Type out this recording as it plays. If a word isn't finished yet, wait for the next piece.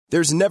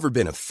There's never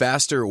been a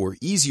faster or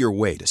easier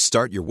way to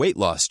start your weight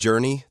loss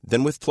journey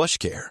than with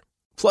PlushCare.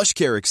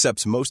 PlushCare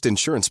accepts most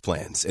insurance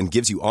plans and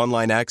gives you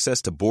online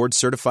access to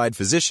board-certified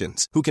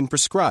physicians who can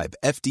prescribe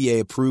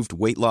FDA-approved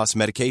weight loss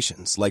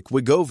medications like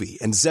Wegovy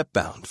and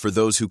Zepbound for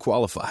those who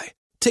qualify.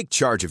 Take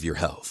charge of your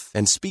health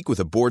and speak with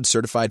a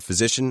board-certified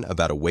physician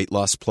about a weight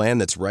loss plan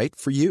that's right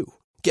for you.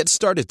 Get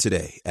started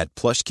today at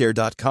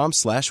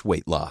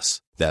plushcare.com/weight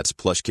loss. That's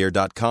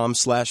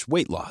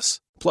plushcare.com/weight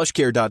loss.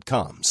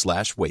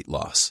 plushcare.com/weight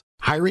loss.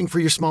 Hiring for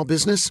your small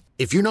business?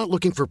 If you're not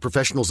looking for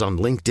professionals on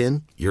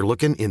LinkedIn, you're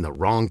looking in the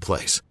wrong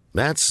place.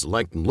 That's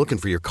like looking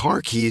for your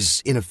car keys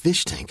in a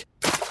fish tank.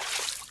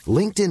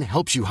 LinkedIn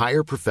helps you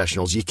hire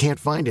professionals you can't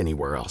find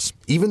anywhere else,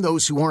 even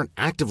those who aren't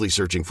actively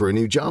searching for a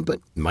new job but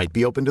might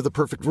be open to the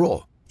perfect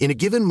role. In a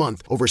given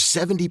month, over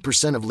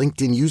 70% of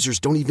LinkedIn users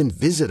don't even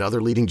visit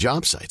other leading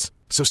job sites.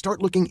 So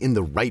start looking in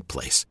the right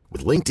place.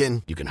 With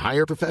LinkedIn, you can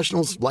hire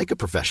professionals like a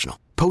professional.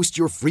 Post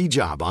your free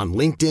job on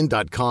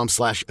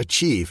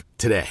linkedin.com/achieve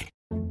today.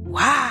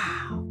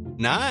 Wow.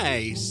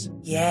 Nice.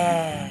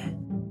 Yeah.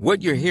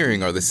 What you're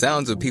hearing are the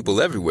sounds of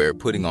people everywhere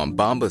putting on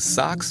Bombas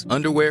socks,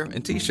 underwear,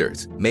 and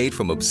T-shirts made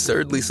from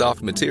absurdly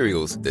soft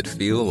materials that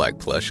feel like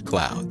plush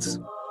clouds.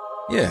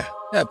 Yeah,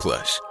 that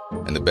plush.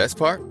 And the best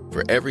part?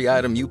 For every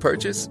item you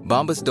purchase,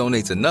 Bombas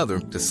donates another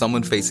to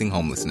someone facing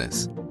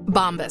homelessness.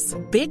 Bombas.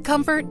 Big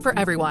comfort for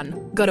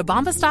everyone. Go to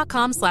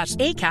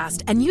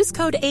bombas.com/ACAST and use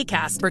code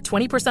ACAST for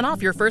 20%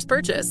 off your first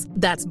purchase.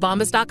 That's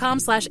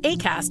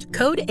bombas.com/ACAST.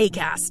 Code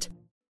ACAST.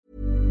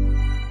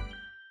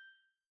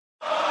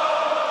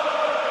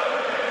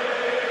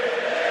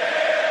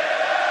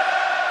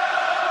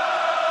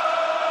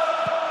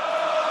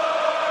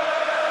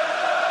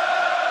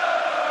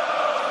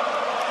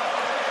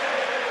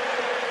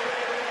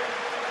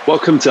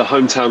 Welcome to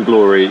Hometown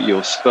Glory,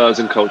 your Spurs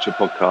and Culture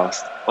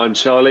podcast. I'm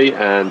Charlie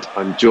and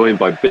I'm joined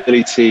by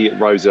Billy T,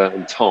 Rosa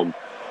and Tom.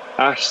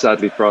 Ash,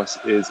 sadly for us,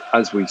 is,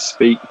 as we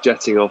speak,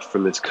 jetting off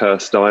from this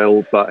cursed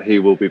isle, but he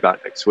will be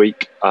back next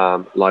week,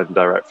 live and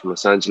direct from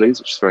Los Angeles,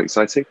 which is very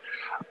exciting.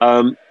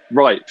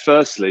 Right,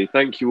 firstly,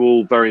 thank you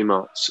all very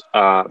much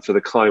for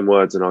the kind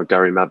words in our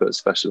Gary Mabbutt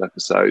special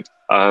episode.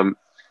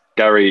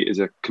 Gary is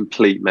a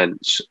complete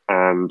mensch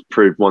and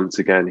proved once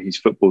again he's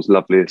football's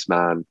loveliest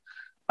man.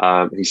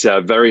 He set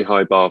a very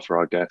high bar for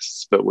our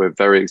guests, but we're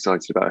very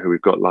excited about who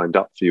we've got lined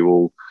up for you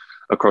all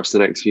across the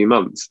next few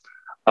months.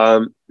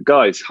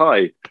 Guys,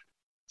 hi.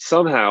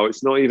 Somehow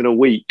it's not even a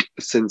week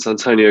since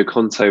Antonio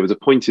Conte was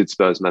appointed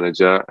Spurs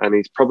manager, and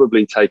he's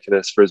probably taken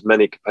us for as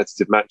many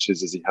competitive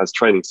matches as he has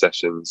training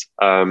sessions,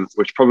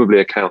 which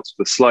probably accounts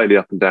for the slightly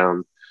up and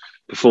down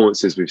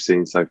performances we've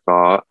seen so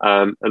far,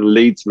 and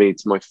leads me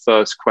to my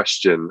first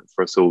question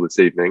for us all this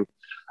evening.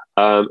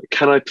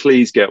 Can I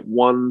please get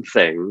one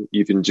thing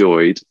you've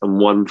enjoyed and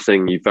one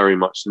thing you very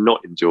much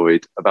not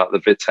enjoyed about the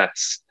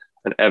Vitesse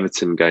and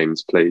Everton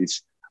games,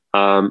 please?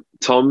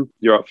 Tom,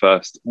 you're up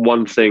first.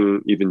 One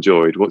thing you've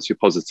enjoyed. What's your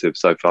positive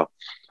so far?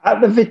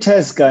 At the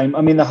Vitesse game,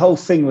 I mean, the whole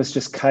thing was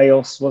just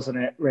chaos, wasn't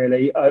it,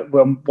 really?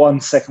 Well, 1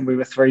 second we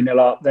were 3-0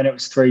 up, then it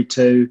was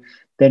 3-2,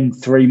 then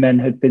 3 men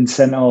had been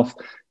sent off.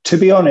 To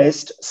be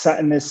honest, sat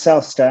in the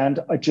South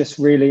Stand, I just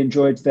really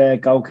enjoyed their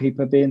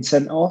goalkeeper being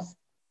sent off.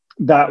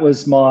 That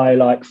was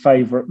my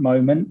favourite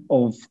moment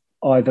of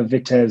either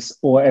Vitesse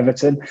or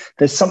Everton.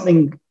 There's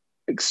something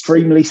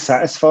extremely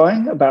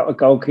satisfying about a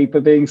goalkeeper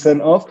being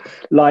sent off.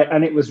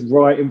 And it was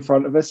right in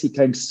front of us. He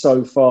came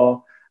so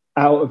far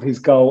out of his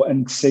goal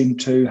and seemed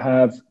to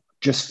have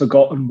just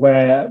forgotten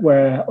where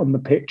on the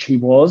pitch he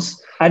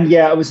was. And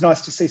yeah, it was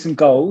nice to see some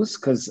goals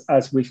because,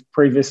 as we've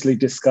previously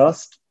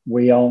discussed,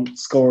 we aren't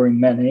scoring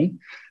many.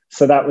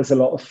 So that was a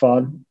lot of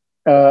fun.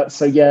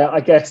 So yeah,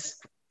 I guess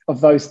of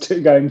those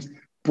two games,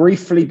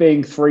 briefly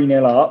being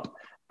 3-0 up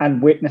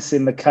and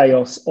witnessing the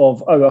chaos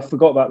of, I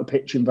forgot about the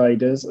pitch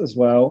invaders as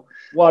well.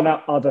 One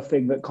other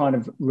thing that kind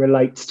of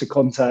relates to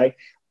Conte,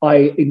 I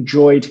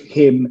enjoyed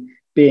him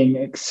being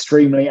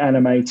extremely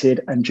animated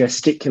and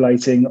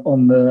gesticulating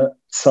on the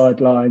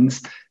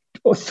sidelines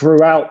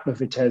throughout the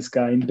Vitesse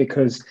game,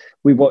 because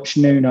we watched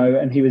Nuno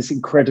and he was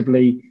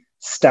incredibly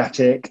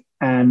static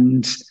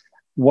and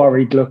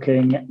worried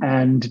looking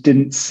and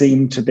didn't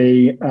seem to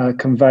be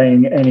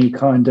conveying any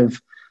kind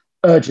of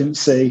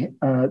urgency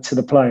to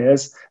the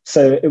players.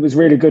 So it was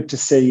really good to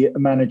see a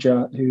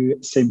manager who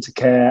seemed to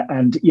care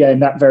and, in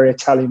that very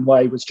Italian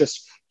way, was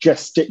just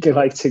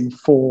gesticulating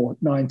for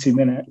 90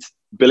 minutes.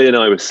 Billy and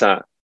I were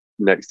sat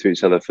next to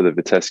each other for the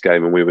Vitesse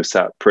game, and we were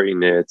sat pretty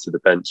near to the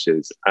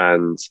benches,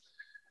 and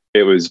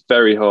it was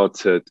very hard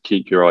to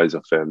keep your eyes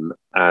off him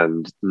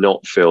and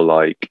not feel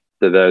like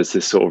that there's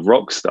this sort of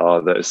rock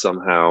star that has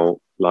somehow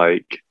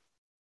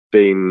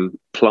been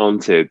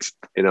planted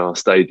in our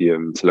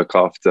stadium to look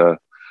after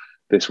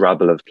this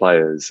rabble of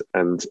players.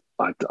 And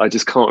I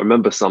just can't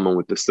remember someone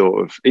with the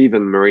sort of,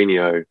 even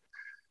Mourinho,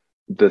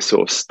 the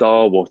sort of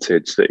star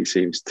wattage that he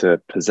seems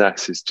to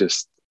possess is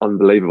just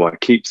unbelievable. I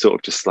keep sort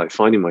of just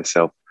finding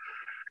myself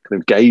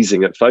kind of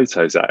gazing at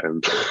photos at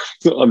him.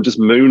 I'm just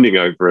mooning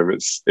over him.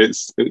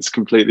 It's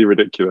completely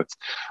ridiculous.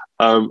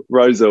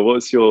 Rosa,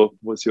 what's your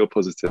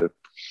positive?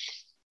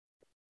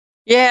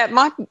 Yeah,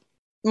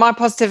 my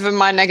positive and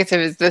my negative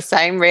is the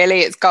same, really.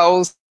 It's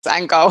goals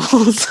and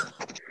goals.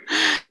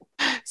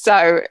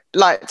 So,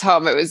 like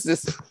Tom, it was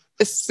just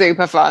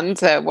super fun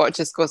to watch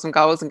us score some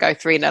goals and go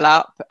 3-0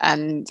 up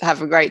and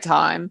have a great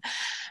time.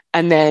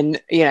 And then,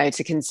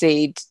 to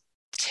concede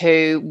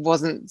 2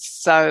 wasn't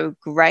so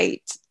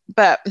great.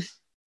 But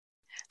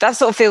that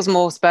sort of feels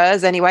more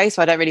Spurs anyway,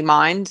 so I don't really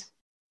mind.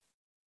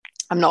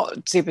 I'm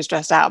not super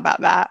stressed out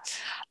about that.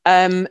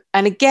 And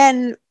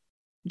again,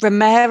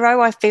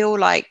 Romero, I feel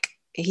like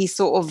he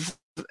sort of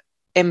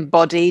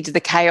embodied the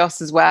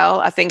chaos as well.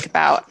 I think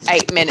about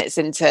 8 minutes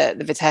into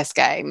the Vitesse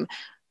game,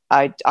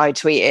 I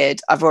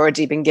tweeted, I've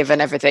already been given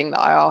everything that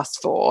I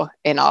asked for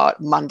in our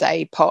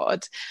Monday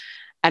pod.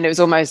 And it was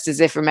almost as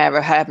if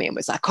Romero heard me and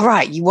was like, all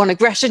right, you want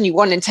aggression, you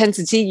want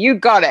intensity, you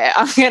got it.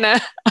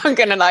 I'm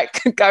gonna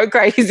like go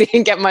crazy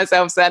and get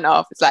myself sent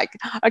off. It's like,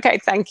 okay,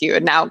 thank you.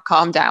 And now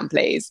calm down,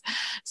 please.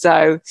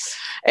 So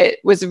it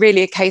was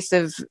really a case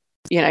of,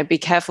 be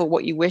careful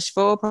what you wish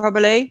for,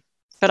 probably.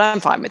 But I'm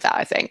fine with that,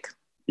 I think.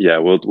 Yeah,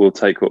 we'll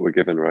take what we're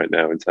given right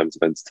now in terms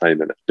of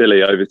entertainment.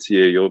 Billy, over to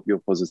you. You're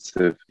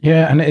positive.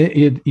 Yeah, and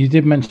you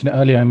did mention it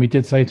earlier, and we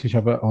did say to each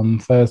other on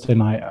Thursday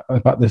night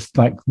about this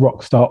like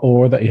rock star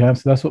aura that he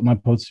has. So that's what my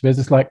positive is.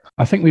 It's like,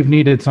 I think we've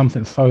needed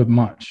something so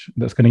much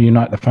that's going to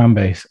unite the fan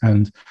base,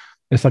 and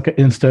it's like an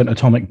instant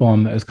atomic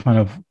bomb that has kind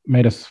of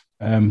made us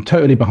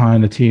totally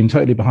behind the team,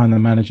 totally behind the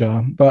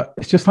manager. But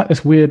it's just like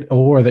this weird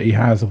aura that he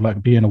has of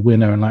like being a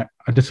winner, and like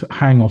I just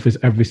hang off his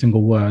every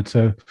single word.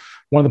 So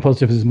one of the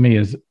positives is me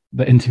is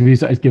the interviews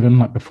that he's given,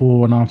 like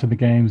before and after the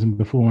games and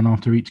before and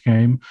after each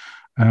game.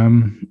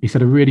 He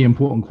said a really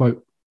important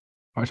quote,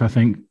 which I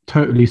think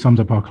totally sums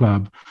up our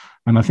club.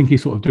 And I think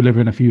he's sort of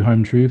delivering a few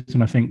home truths.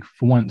 And I think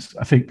for once,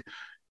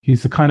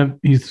 he's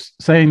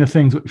saying the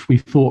things which we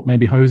thought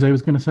maybe Jose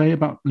was going to say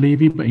about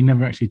Levy, but he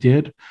never actually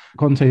did.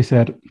 Conte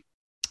said,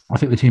 I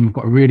think the team have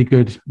got a really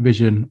good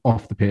vision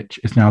off the pitch.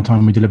 It's now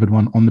time we delivered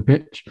one on the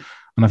pitch.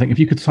 And I think if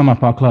you could sum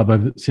up our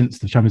club since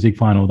the Champions League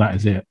final, that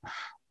is it.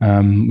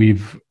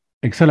 We've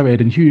accelerated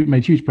and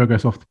made huge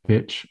progress off the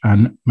pitch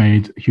and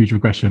made huge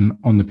regression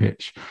on the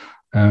pitch.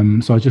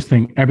 So I just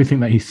think everything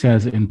that he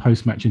says in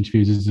post-match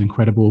interviews is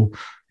incredible.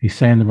 He's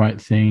saying the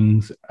right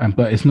things,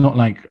 but it's not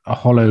like a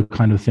hollow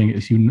kind of thing.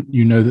 It's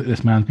you know that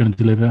this man's going to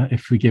deliver.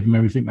 If we give him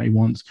everything that he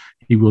wants,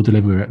 he will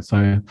deliver it.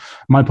 So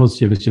my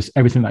positive is just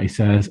everything that he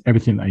says,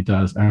 everything that he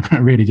does,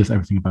 and really just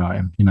everything about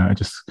him.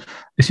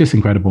 It's just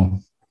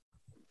incredible.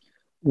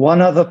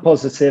 One other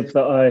positive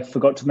that I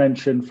forgot to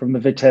mention from the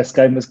Vitesse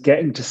game was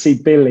getting to see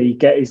Billy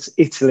get his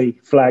Italy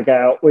flag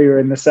out. We were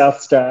in the South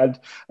Stand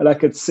and I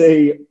could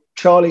see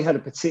Charlie had a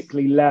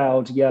particularly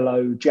loud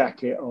yellow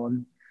jacket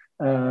on,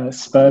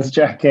 Spurs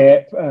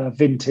jacket,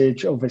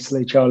 vintage.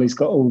 Obviously, Charlie's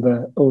got all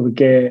the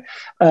gear.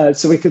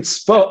 So we could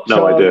spot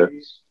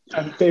Charlie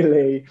and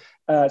Billy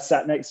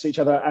sat next to each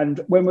other.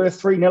 And when we were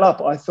 3-0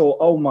 up, I thought,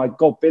 oh my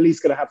God, Billy's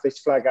going to have this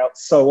flag out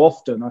so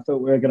often. I thought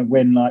we were going to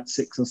win like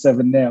 6 or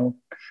 7-0.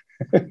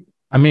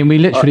 I mean, we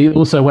literally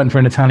also went for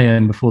an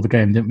Italian before the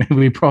game, didn't we?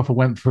 We proper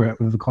went for it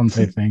with the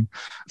Conte thing.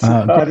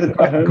 Great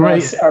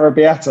nice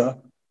Arrabbiata.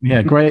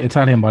 Yeah, great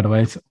Italian, by the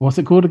way. What's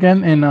it called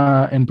again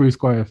in Bruce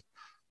Grove?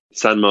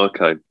 San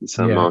Marco.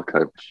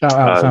 Marco. Shout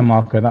out San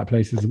Marco. That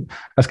place that's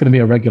going to be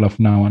a regular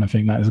from now on. I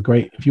think that is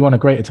great. If you want a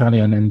great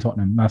Italian in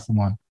Tottenham, that's the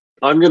one.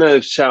 I'm going to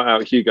shout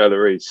out Hugo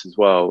Lloris as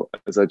well,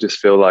 as I just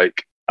feel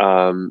like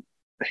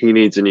he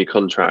needs a new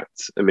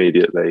contract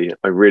immediately.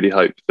 I really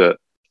hope that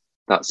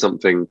that's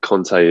something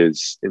Conte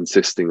is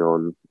insisting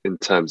on in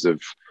terms of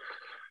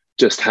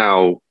just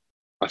how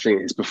I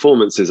think his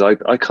performances. I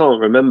can't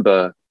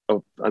remember.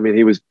 I mean,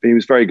 he was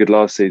very good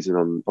last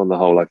season on the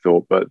whole, I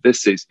thought, but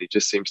this season he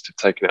just seems to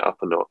have taken it up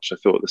a notch. I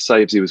thought the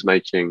saves he was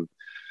making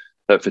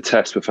at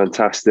Vitesse were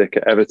fantastic.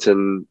 At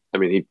Everton, I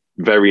mean, he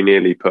very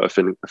nearly put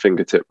a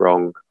fingertip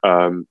wrong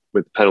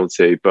with the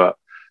penalty, but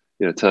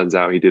turns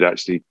out he did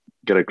actually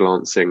get a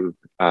glancing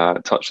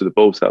touch of the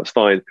ball, so that was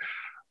fine.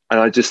 And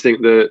I just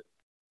think that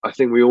I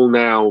think we all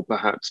now,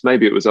 perhaps,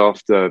 maybe it was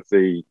after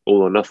the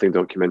All or Nothing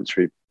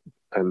documentary,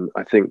 and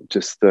I think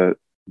just the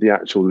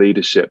actual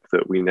leadership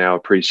that we now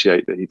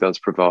appreciate that he does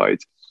provide.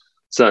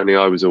 Certainly,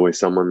 I was always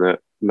someone that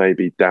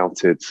maybe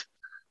doubted,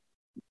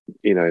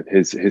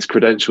 his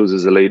credentials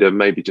as a leader,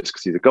 maybe just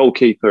because he's a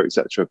goalkeeper,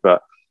 etc.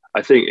 But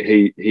I think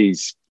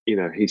he's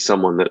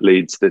someone that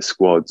leads this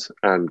squad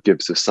and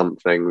gives us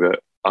something that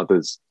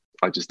others,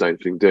 I just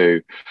don't think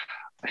do.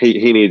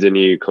 He needs a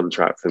new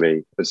contract for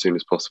me as soon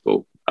as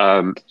possible.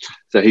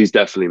 So he's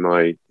definitely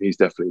my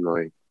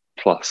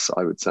plus,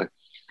 I would say.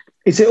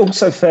 Is it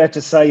also fair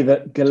to say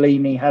that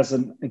Galini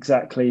hasn't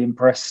exactly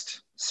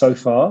impressed so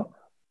far?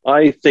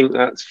 I think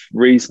that's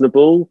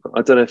reasonable.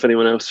 I don't know if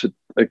anyone else would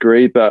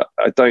agree, but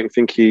I don't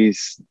think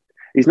he's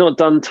not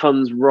done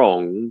tons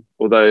wrong.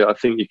 Although I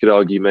think you could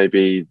argue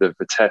maybe the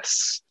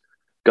Vitesse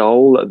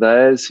goal at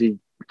theirs, he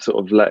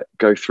sort of let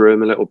go through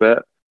him a little bit.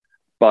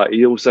 But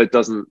he also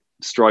doesn't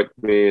strike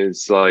me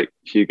as like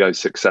Hugo's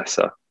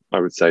successor. I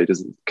would say he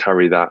doesn't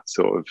carry that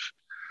sort of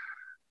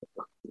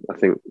I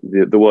think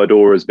the word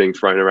aura is being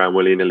thrown around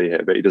willy-nilly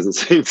here, but he doesn't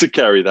seem to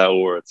carry that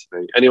aura to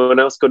me. Anyone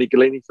else got any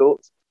Galini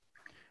thoughts?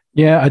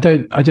 Yeah, I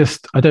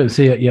don't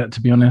see it yet,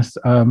 to be honest.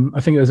 I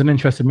think it was an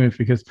interesting move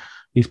because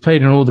he's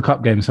played in all the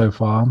cup games so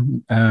far,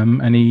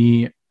 and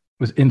he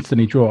was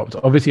instantly dropped.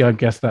 Obviously, I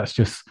guess that's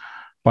just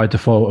by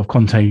default of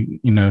Conte,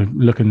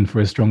 looking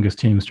for his strongest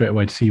team straight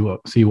away to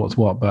see what's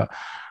what. But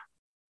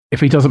if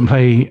he doesn't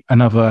play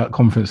another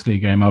Conference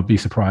League game, I'll be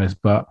surprised.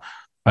 But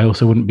I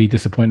also wouldn't be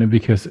disappointed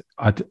because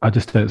I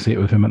just don't see it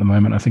with him at the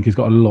moment. I think he's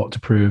got a lot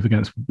to prove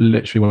against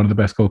literally one of the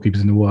best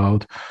goalkeepers in the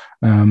world.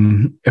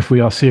 If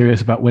we are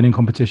serious about winning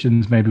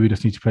competitions, maybe we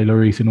just need to play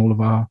Lloris in all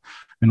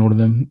of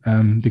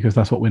them, because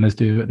that's what winners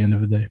do at the end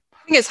of the day.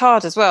 I think it's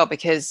hard as well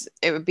because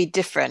it would be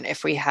different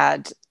if we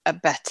had a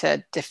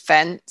better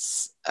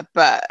defence,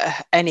 but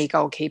any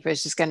goalkeeper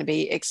is just going to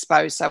be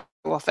exposed so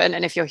often.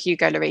 And if you're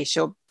Hugo Lloris,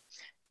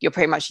 you're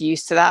pretty much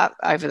used to that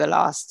over the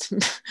last,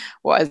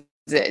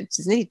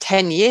 it's nearly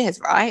 10 years,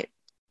 right?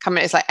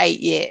 It's like 8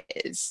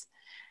 years.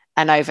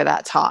 And over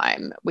that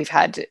time, we've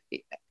had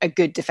a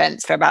good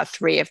defence for about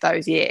 3 of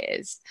those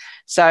years.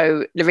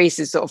 So Lloris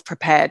is sort of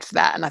prepared for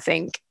that. And I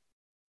think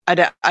I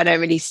don't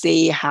really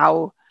see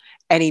how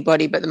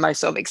anybody but the most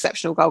sort of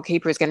exceptional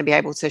goalkeeper is going to be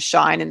able to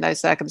shine in those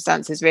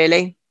circumstances,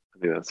 really. I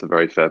think that's a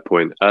very fair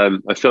point. I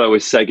feel like we're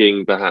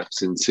segging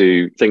perhaps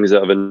into things that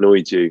have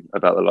annoyed you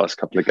about the last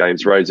couple of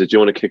games. Rosa, do you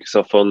want to kick us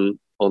off on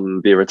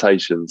the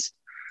irritations?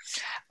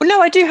 Well, no,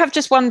 I do have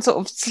just one sort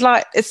of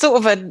it's sort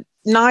of a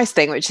nice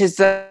thing, which is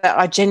that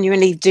I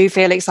genuinely do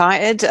feel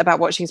excited about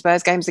watching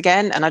Spurs games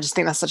again. And I just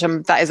think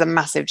that is a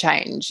massive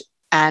change.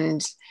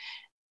 And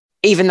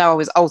even though I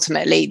was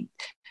ultimately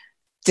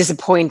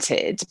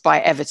disappointed by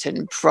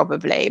Everton,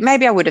 probably,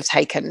 maybe I would have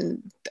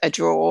taken a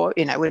draw,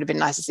 it would have been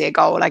nice to see a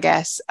goal, I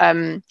guess.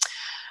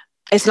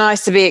 It's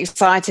nice to be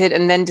excited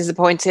and then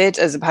disappointed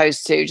as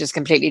opposed to just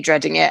completely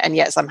dreading it and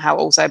yet somehow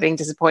also being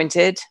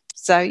disappointed.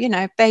 So,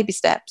 baby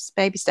steps.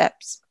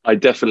 I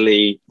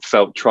definitely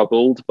felt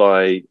troubled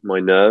by my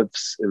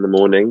nerves in the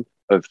morning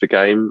of the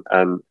game.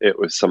 And it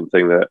was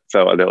something that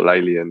felt a little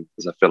alien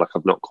because I feel like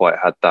I've not quite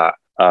had that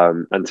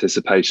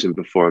anticipation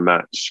before a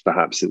match,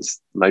 perhaps since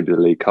maybe the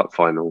League Cup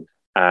final.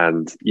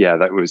 And yeah,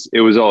 it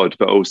was odd.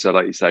 But also,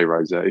 like you say,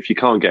 Rosa, if you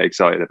can't get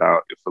excited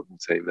about your football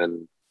team,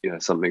 then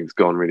something's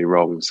gone really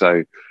wrong.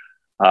 So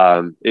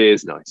it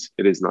is nice.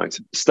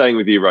 Staying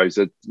with you,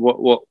 Rosa,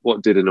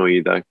 what did annoy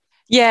you though?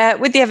 Yeah,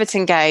 with the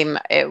Everton game,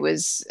 it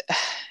was,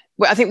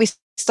 I think we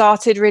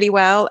started really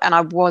well and I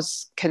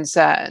was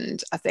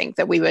concerned, I think,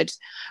 that we would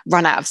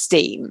run out of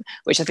steam,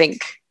 which I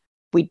think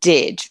we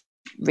did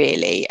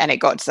really. And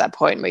it got to that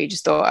point where you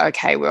just thought,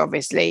 okay, we're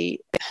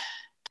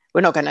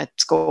not going to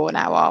score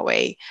now, are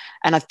we?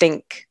 And I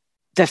think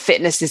the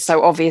fitness is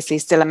so obviously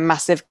still a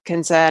massive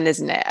concern,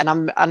 isn't it? And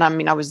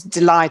I was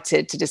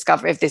delighted to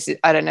discover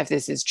I don't know if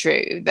this is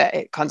true,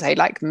 that Conte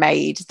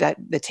made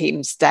the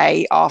team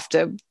stay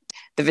after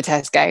the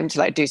Vitesse game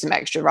to do some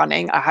extra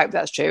running. I hope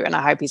that's true. And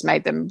I hope he's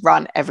made them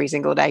run every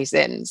single day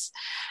since.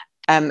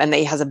 And that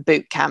he has a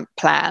boot camp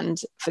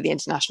planned for the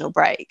international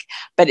break.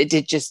 But it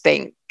did just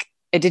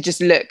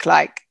look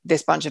like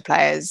this bunch of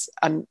players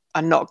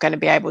are not going to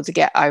be able to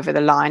get over the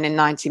line in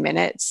 90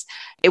 minutes.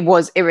 It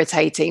was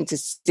irritating to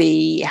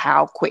see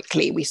how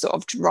quickly we sort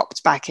of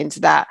dropped back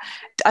into that.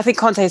 I think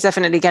Conte is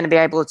definitely going to be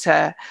able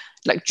to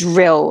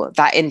drill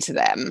that into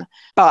them,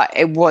 but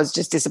it was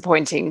just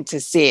disappointing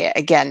to see it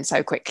again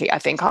so quickly, I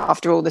think,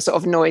 after all the sort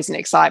of noise and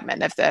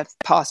excitement of the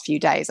past few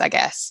days, I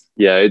guess.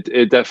 Yeah,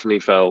 it definitely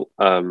felt,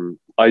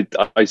 I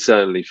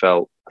certainly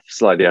felt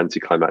slightly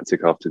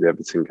anticlimactic after the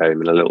Everton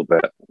game, and a little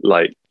bit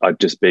like I'd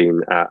just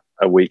been at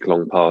a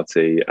week-long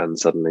party and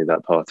suddenly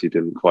that party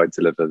didn't quite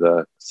deliver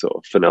the sort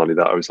of finale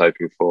that I was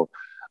hoping for.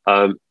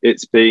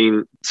 It's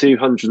been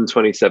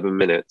 227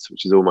 minutes,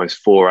 which is almost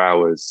 4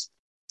 hours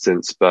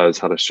since Spurs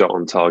had a shot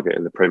on target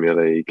in the Premier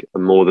League,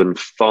 and more than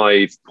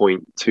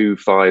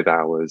 5.25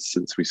 hours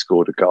since we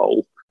scored a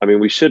goal. I mean,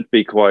 we should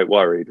be quite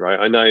worried, right?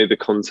 I know the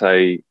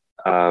Conte,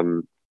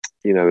 the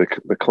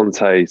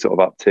Conte sort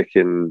of uptick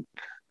in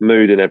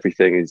mood and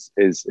everything is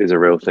a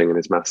real thing and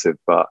is massive.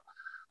 But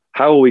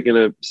how are we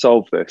going to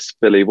solve this,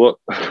 Billy? What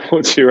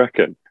do you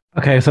reckon?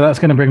 Okay, so that's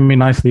going to bring me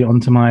nicely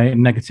onto my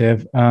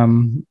negative,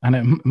 and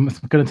it's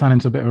going to turn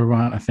into a bit of a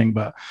rant, I think,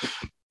 but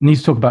I need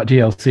to talk about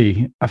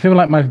GLC. I feel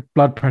like my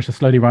blood pressure is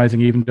slowly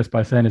rising even just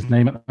by saying his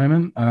name at the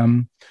moment.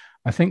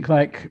 I think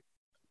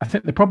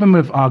the problem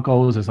with our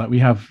goals is we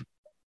have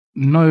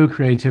no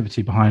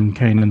creativity behind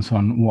Kane and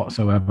Son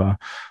whatsoever.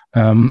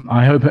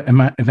 I hope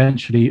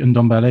eventually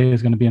Ndombele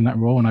is going to be in that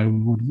role, and I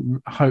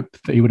would hope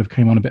that he would have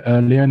came on a bit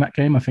earlier in that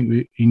game. I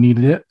think he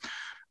needed it.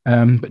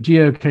 But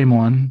Gio came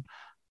on,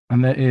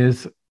 and there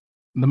is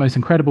the most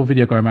incredible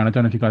video going around. I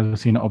don't know if you guys have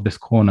seen it, of this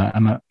corner,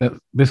 and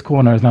this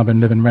corner has now been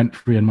living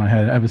rent-free in my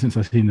head ever since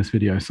I've seen this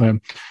video. So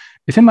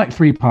it's in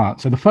 3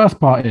 parts. So the first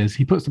part is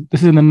this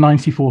is in the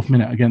 94th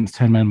minute against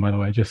 10 men, by the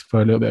way, just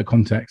for a little bit of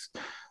context.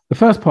 The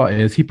first part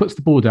is he puts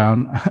the ball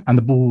down and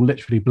the ball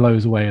literally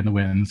blows away in the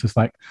wind. It's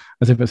like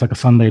as if it's like a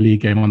Sunday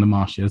league game on the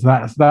marshes.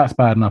 That's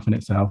bad enough in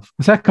itself.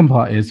 The second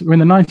part is we're in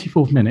the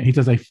 94th minute. He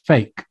does a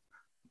fake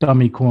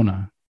dummy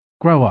corner.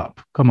 Grow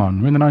up. Come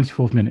on. We're in the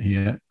 94th minute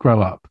here.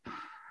 Grow up.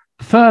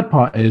 The third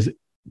part is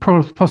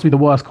possibly the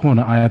worst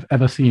corner I have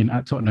ever seen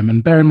at Tottenham.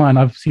 And bear in mind,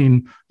 I've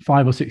seen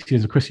 5 or 6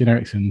 years of Christian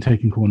Eriksen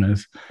taking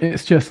corners.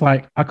 It's just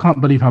like, I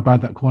can't believe how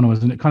bad that corner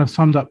was. And it kind of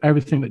sums up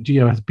everything that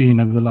Gio has been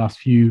over the last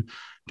few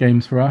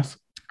games for us.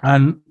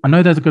 And I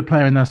know there's a good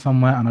player in there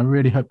somewhere, and I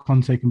really hope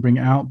Conte can bring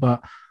it out.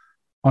 But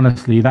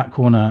honestly, that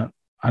corner,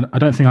 I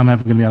don't think I'm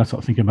ever going to be able to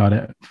stop thinking about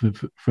it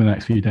for the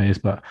next few days.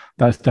 But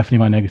that's definitely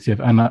my negative.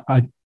 And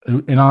I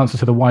in answer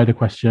to the wider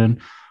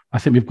question, I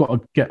think we've got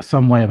to get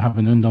some way of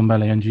having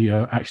Ndombele and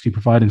Gio actually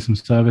providing some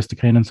service to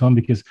Kane and Son,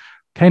 because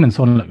Kane and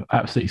Son look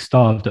absolutely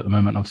starved at the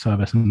moment of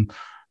service. And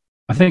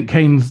I think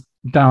Kane's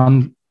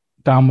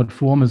downward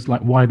form is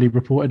like widely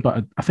reported,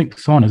 but I think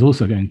Son is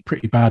also going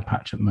pretty bad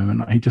patch at the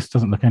moment. He just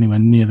doesn't look anywhere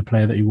near the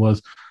player that he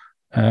was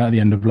at the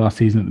end of last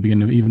season, at the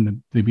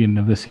beginning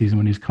of this season,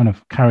 when he's kind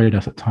of carried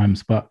us at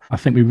times. But I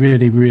think we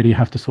really, really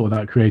have to sort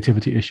that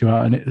creativity issue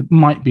out. And it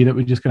might be that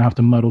we're just going to have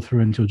to muddle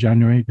through until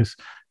January, because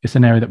it's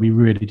an area that we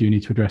really do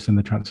need to address in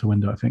the transfer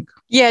window, I think.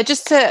 Yeah,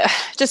 just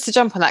to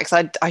jump on that,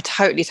 because I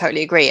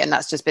totally agree. And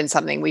that's just been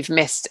something we've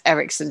missed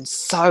Eriksen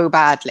so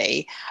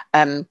badly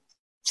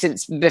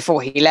since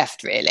before he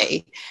left,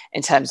 really,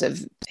 in terms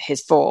of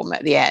his form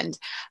at the end.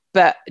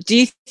 But do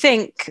you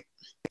think,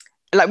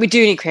 like, we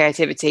do need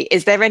creativity?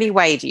 Is there any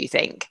way, do you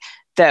think,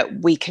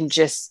 that we can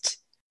just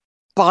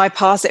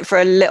bypass it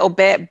for a little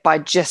bit by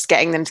just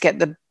getting them to get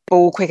the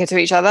ball quicker to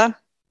each other?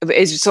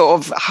 Is sort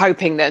of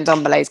hoping that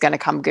Ndombele is going to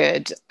come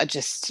good.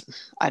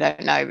 I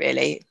don't know,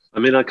 really. I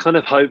mean, I kind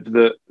of hope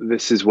that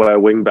this is where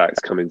wing backs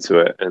come into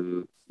it.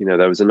 And, you know,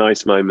 there was a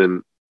nice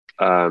moment,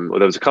 or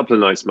there was a couple of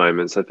nice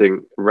moments. I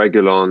think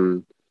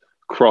Reguilon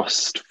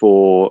crossed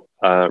for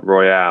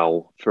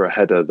Royale for a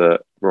header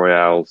that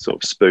Royale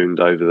sort of spooned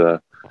over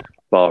the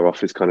bar off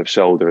his kind of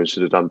shoulder and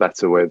should have done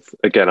better with.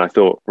 Again, I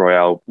thought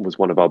Royale was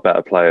one of our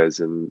better players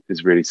and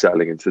is really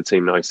settling into the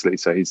team nicely.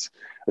 So he's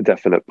a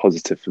definite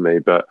positive for me.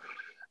 But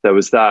there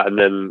was that. And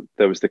then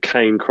there was the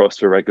Kane cross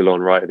for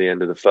Reguilon right at the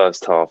end of the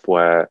first half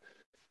where,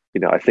 you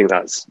know, I think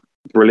that's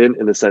brilliant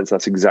in the sense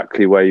that's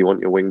exactly where you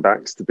want your wing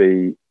backs to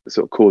be,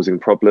 sort of causing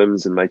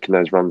problems and making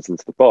those runs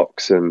into the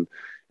box. And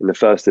in the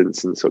first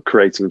instance, sort of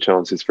creating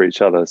chances for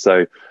each other.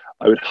 So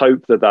I would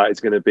hope that is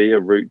going to be a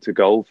route to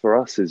goal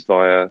for us, is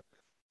via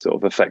sort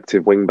of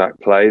effective wing back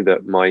play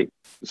that might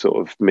sort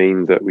of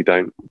mean that we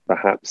don't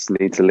perhaps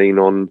need to lean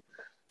on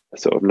a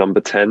sort of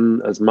number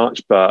 10 as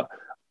much. But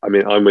I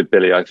mean, I'm with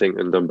Billy. I think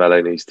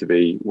Ndombele needs to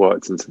be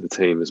worked into the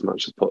team as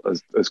much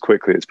as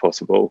quickly as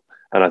possible.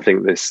 And I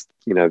think this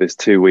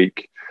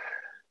 2-week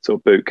sort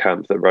of boot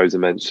camp that Rosa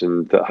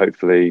mentioned, that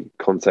hopefully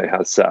Conte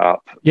has set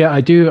up. Yeah,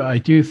 I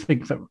do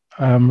think that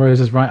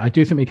Rosa's right. I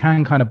do think we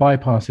can kind of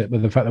bypass it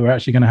with the fact that we're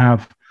actually going to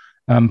have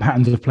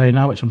patterns of play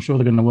now, which I'm sure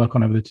they're going to work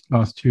on over the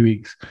next 2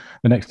 weeks.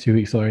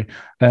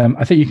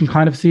 I think you can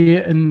kind of see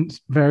it in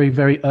very,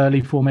 very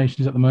early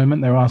formations at the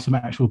moment. There are some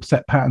actual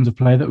set patterns of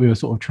play that we were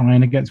sort of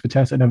trying against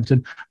Vitesse and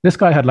Everton. This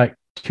guy had like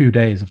 2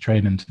 days of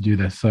training to do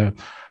this. So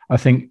I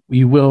think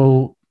we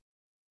will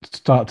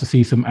start to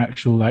see some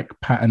actual like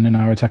pattern in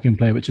our attacking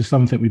play, which is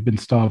something we've been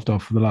starved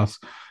of for the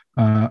last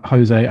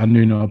Jose and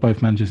Nuno are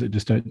both managers that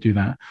just don't do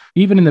that.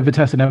 Even in the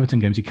Vitesse and Everton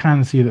games, you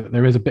can see that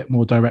there is a bit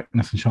more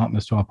directness and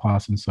sharpness to our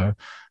passing. So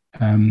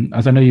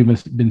as I know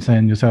you've been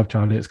saying yourself,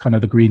 Charlie, it's kind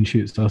of the green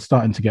shoots are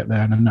starting to get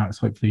there, and now it's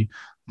hopefully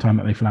time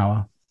that they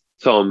flower.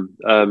 Tom,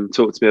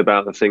 talk to me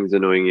about the things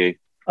annoying you.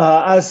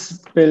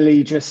 As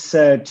Billy just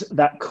said,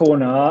 that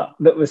corner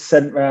that was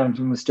sent round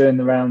and was doing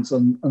the rounds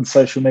on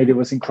social media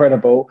was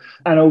incredible.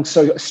 And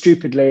also,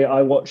 stupidly,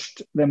 I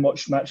watched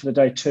Match of the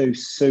Day 2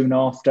 soon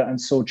after and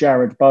saw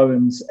Jared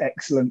Bowen's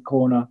excellent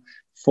corner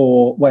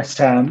for West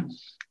Ham.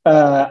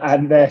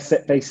 And their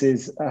set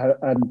pieces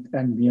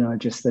and you know,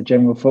 just the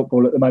general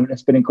football at the moment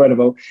has been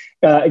incredible.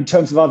 In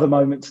terms of other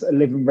moments that are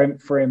living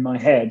rent-free in my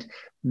head,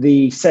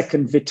 the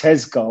second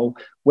Vitesse goal,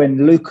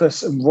 when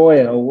Lucas and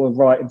Royal were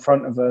right in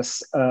front of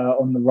us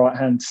on the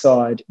right-hand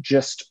side,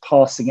 just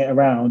passing it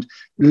around.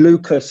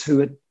 Lucas, who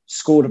had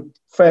scored a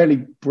fairly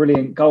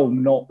brilliant goal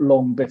not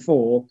long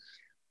before,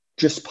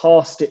 just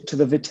passed it to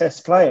the Vitesse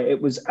player. It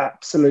was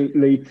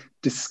absolutely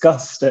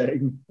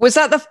disgusting. Was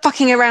that the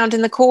fucking around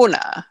in the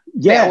corner?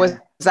 Yeah. Or was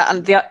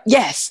that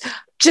yes.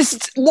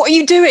 Just, what are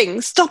you doing?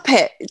 Stop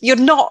it. You're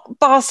not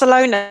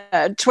Barcelona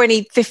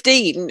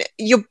 2015.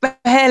 You're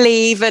barely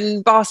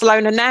even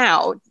Barcelona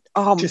now.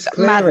 Oh, just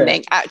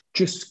maddening.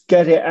 Just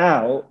get it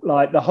out.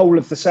 Like, the whole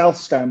of the South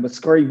Stand was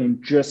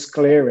screaming, just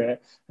clear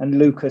it. And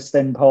Lucas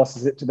then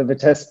passes it to the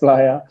Vitesse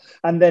player.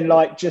 And then,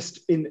 like, just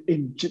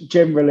in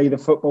generally the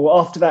football,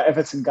 after that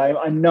Everton game,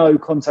 I know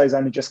Conte's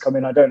only just come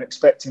in. I don't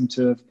expect him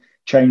to have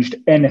changed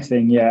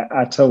anything yet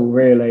at all,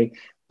 really.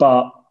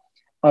 But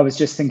I was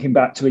just thinking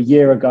back to a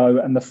year ago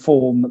and the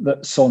form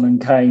that Son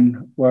and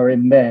Kane were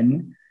in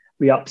then.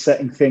 the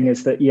upsetting thing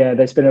is that,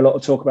 there's been a lot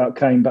of talk about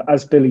Kane, but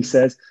as Billy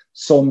says,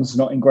 Son's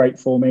not in great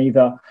form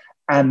either.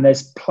 And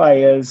there's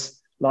players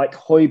like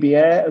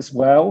Højbjerg as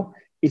well,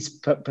 is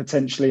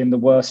potentially in the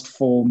worst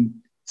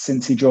form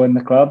since he joined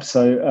the club.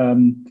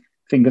 So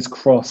fingers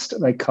crossed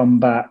they come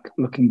back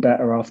looking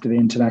better after the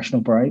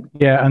international break.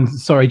 Yeah, and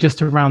sorry, just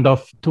to round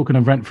off, talking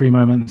of rent-free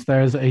moments,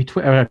 there's a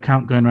Twitter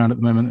account going around at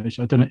the moment, which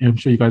I'm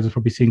sure you guys have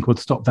probably seen, called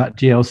Stop That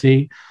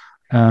GLC.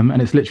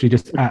 And it's literally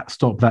just at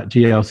Stop That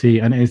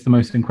GLC. And it is the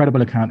most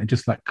incredible account. It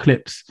just like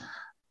clips,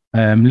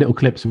 little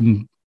clips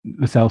from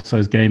Lo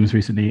Celso's games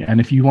recently. And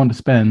if you want to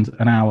spend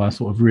an hour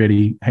sort of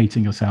really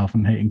hating yourself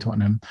and hating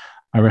Tottenham,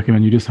 I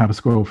recommend you just have a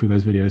scroll through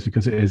those videos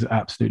because it is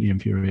absolutely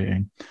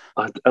infuriating.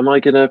 Am I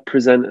going to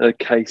present a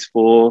case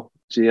for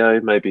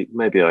Gio?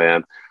 Maybe I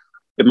am.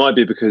 It might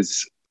be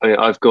because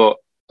I've got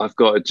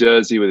a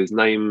jersey with his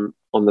name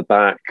on the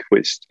back,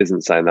 which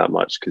isn't saying that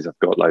much because I've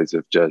got loads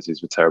of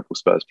jerseys with terrible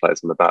Spurs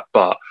players on the back.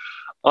 But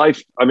I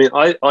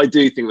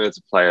do think there's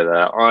a player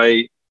there.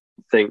 I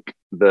think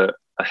that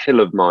a hill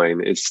of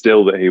mine is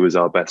still that he was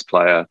our best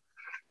player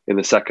in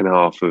the second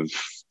half of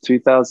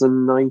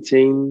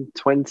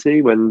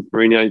 2019-20 when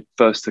Mourinho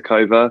first took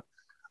over.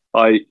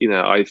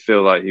 I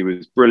feel like he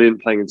was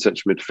brilliant playing in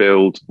central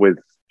midfield with,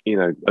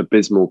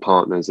 abysmal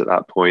partners at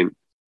that point.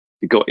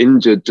 He got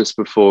injured just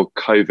before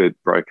COVID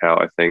broke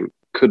out, I think.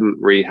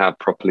 Couldn't rehab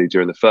properly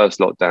during the first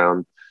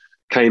lockdown.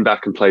 Came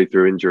back and played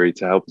through injury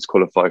to help us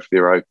qualify for the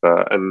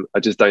Europa. And I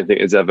just don't think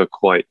it's ever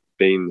quite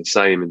been the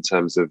same in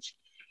terms of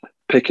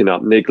picking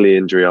up niggly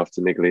injury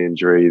after niggly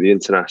injury. The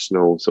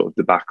international sort of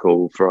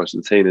debacle for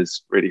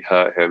Argentina's really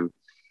hurt him.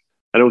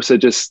 And also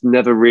just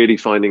never really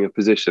finding a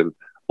position.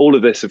 All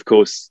of this, of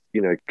course,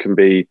 can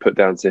be put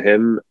down to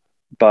him.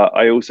 But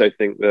I also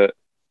think that,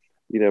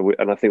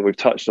 and I think we've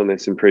touched on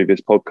this in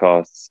previous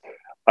podcasts,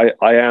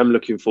 I am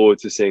looking forward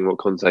to seeing what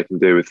Conte can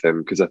do with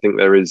him, because I think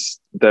there is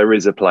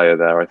a player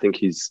there. I think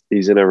he's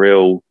in a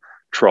real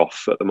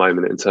trough at the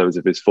moment in terms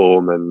of his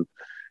form, and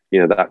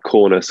that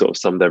corner sort of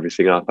summed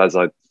everything up, as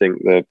I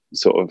think the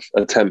sort of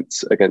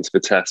attempt against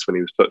Vitesse when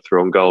he was put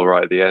through on goal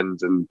right at the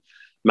end and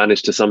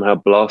managed to somehow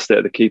blast it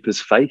at the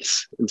keeper's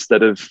face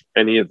instead of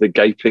any of the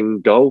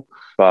gaping goal.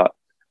 But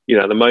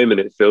at the moment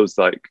it feels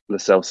like Lo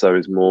Celso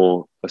is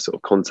more a sort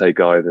of Conte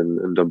guy than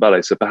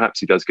Ndombele, so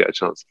perhaps he does get a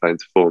chance to play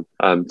into form.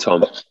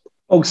 Tom?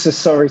 Also,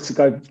 sorry to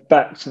go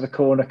back to the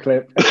corner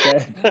clip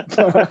again.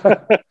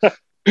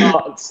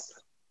 But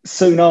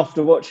soon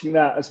after watching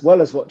that, as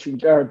well as watching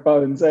Jared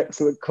Bowen's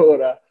excellent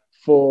corner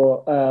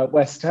for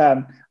West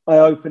Ham, I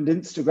opened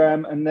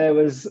Instagram and there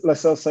was Lo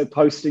Celso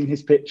posting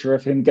his picture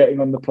of him getting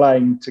on the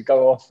plane to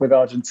go off with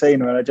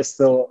Argentina. And I just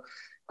thought,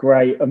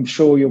 great, I'm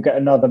sure you'll get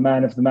another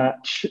Man of the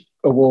Match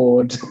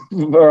award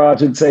for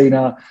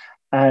Argentina.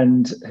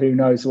 And who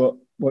knows what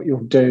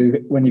you'll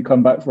do when you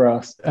come back for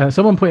us.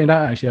 Someone pointed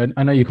out, actually,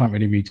 I know you can't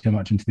really read too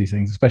much into these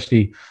things,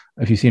 especially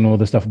if you've seen all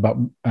the stuff about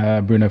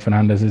Bruno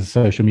Fernandes's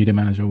social media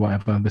manager or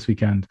whatever this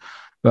weekend.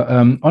 But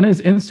on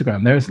his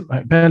Instagram, there is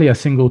like barely a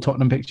single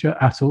Tottenham picture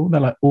at all.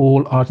 They're like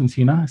all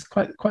Argentina. It's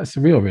quite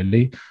surreal,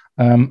 really.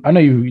 I know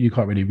you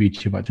can't really read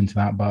too much into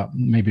that, but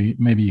maybe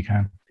you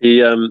can.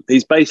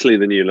 He's basically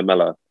the new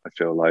Lamella, I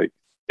feel like,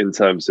 in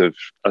terms of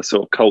a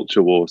sort of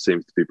culture war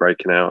seems to be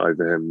breaking out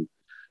over him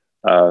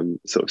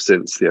sort of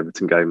since the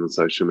Everton game on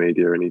social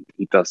media, and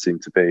he does seem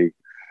to be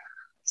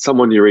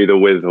someone you're either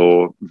with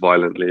or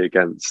violently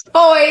against.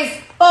 Boys,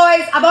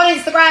 I'm on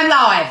Instagram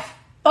Live.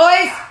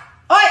 Boys,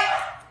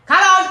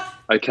 come on.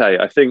 Okay,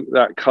 I think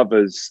that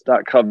covers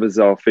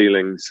our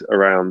feelings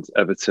around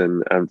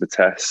Everton and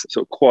Vitesse.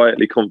 Sort of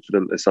quietly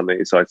confident there's something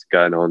exciting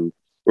going on.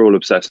 We're all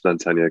obsessed with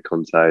Antonio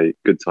Conte.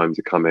 Good times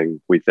are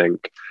coming, we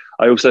think.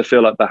 I also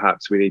feel like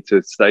perhaps we need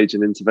to stage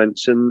an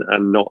intervention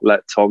and not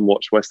let Tom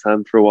watch West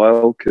Ham for a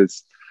while,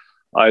 because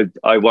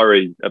I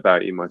worry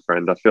about you, my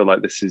friend. I feel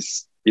like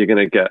you're going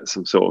to get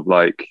some sort of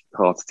like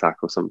heart attack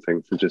or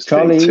something from just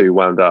being too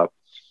wound up.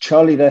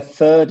 Charlie, they're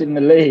third in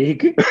the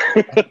league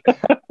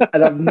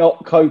and I'm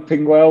not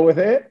coping well with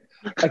it.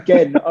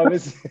 Again, I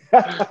was...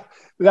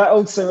 That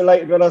also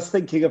related when I was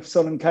thinking of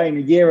Son and Kane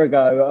a year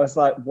ago. I was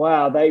like,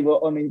 wow, they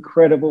were on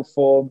incredible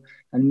form.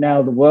 And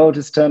now the world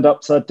has turned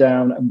upside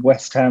down and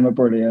West Ham are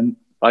brilliant.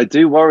 I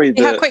do worry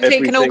that how quickly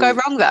it can all go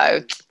wrong,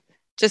 though.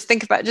 Just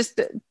think about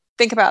that.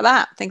 Think about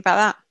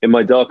that. In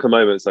my darker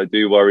moments, I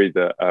do worry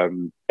that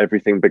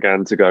everything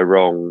began to go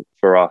wrong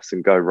for us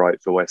and go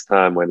right for West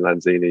Ham when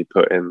Lanzini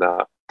put in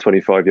that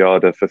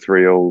 25-yarder for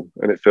 3-3,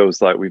 and it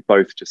feels like we've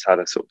both just had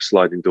a sort of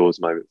sliding doors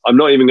moment. I'm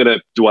not even going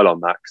to dwell on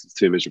that because it's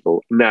too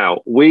miserable. Now,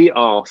 we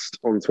asked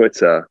on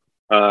Twitter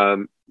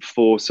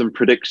for some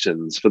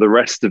predictions for the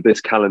rest of this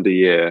calendar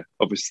year.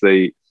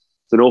 Obviously,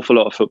 it's an awful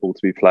lot of football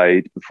to be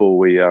played before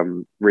we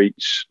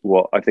reach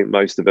what I think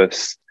most of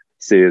us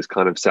see as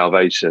kind of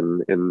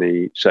salvation in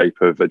the shape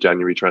of a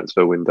January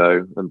transfer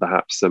window, and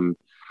perhaps some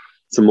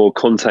more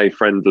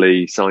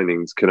Conte-friendly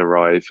signings can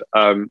arrive.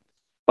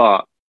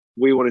 But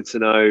we wanted to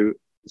know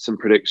some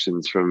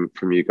predictions from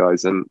you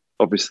guys, and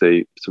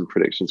obviously some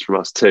predictions from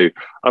us too.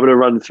 I'm going to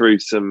run through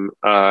some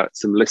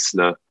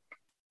listener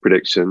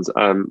predictions.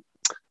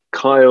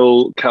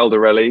 Kyle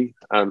Caldarelli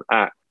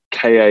at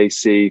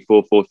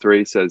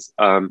KAC443 says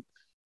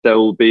there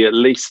will be at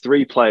least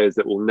 3 players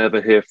that we'll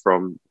never hear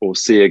from or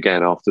see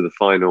again after the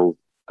final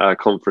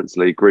Conference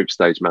League group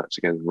stage match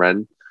against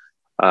Rennes.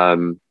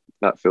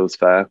 That feels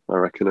fair, I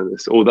reckon.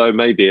 Although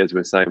maybe, as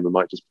we're saying, we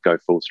might just go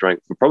full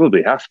strength. We'll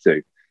probably have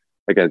to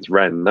against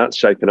Rennes. That's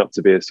shaping up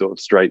to be a sort of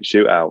straight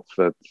shootout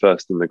for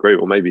first in the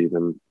group, or maybe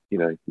even,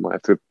 might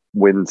have to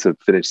win to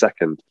finish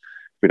second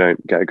if we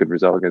don't get a good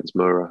result against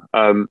Mura.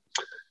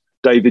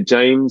 David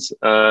James,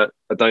 I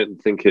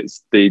don't think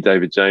it's the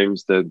David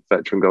James, the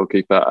veteran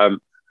goalkeeper,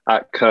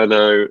 at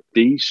Kerno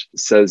Dish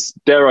says,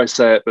 dare I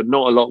say it, but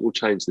not a lot will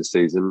change this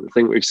season. I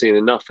think we've seen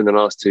enough in the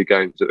last 2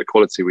 games that the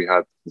quality we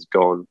had has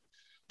gone.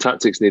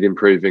 Tactics need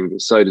improving,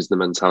 but so does the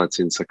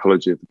mentality and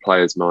psychology of the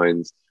players'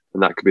 minds.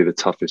 And that could be the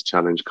toughest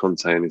challenge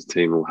Conte and his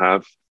team will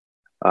have.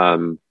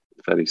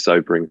 Fairly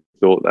sobering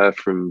thought there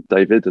from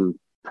David, and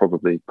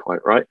probably quite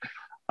right.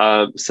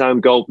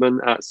 Sam Goldman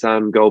at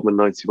Sam Goldman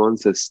 91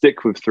 says,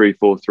 stick with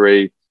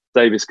 3-4-3.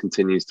 Davis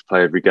continues to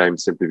play every game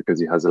simply because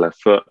he has a left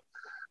foot.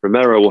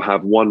 Romero will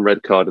have 1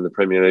 red card in the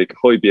Premier League.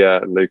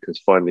 Højbjerg and Lucas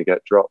finally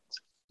get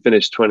dropped.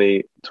 Finished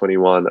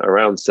 2021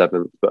 around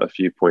 7th, but a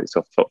few points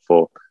off top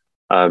 4.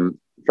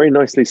 Very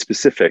nicely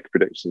specific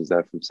predictions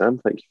there from Sam.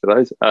 Thank you for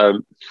those.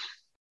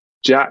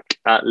 Jack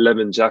at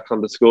Lemon Jack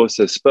 _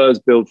 says, Spurs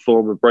build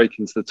form and break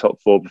into the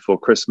top 4 before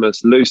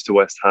Christmas. Lose to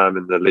West Ham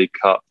in the League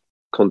Cup.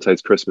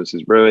 Conte's Christmas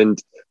is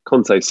ruined.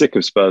 Conte sick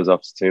of Spurs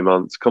after 2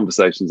 months.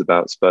 Conversations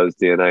about Spurs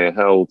DNA are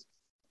held.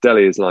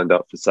 Dele is lined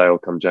up for sale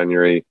come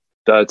January.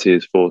 Dirty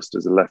is forced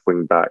as a left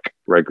wing back.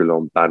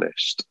 Reguilon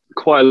banished.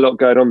 Quite a lot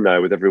going on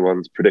there with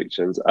everyone's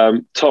predictions.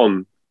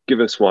 Tom, give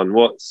us one.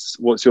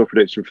 What's your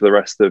prediction for the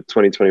rest of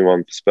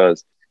 2021 for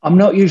Spurs? I'm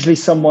not usually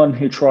someone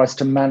who tries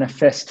to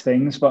manifest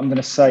things, but I'm going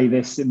to say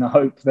this in the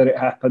hope that it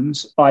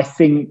happens. I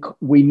think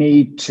we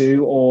need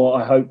to,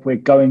 or I hope we're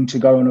going to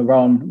go on a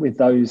run with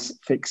those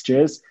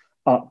fixtures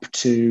up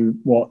to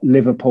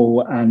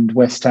Liverpool and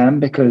West Ham,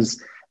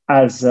 because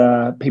as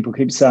people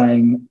keep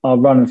saying, our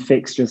run of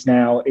fixtures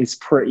now is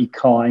pretty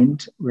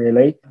kind,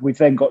 really. We've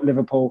then got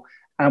Liverpool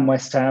and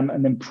West Ham,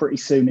 and then pretty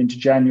soon into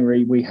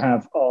January, we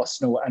have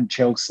Arsenal and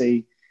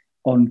Chelsea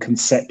on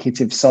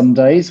consecutive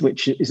Sundays,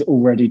 which is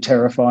already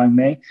terrifying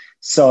me.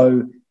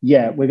 So,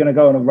 yeah, we're going to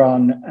go on a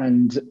run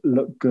and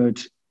look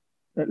good,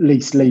 at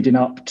least leading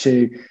up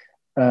to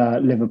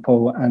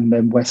Liverpool and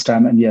then West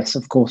Ham. And yes,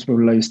 of course,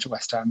 we'll lose to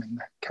West Ham in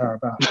the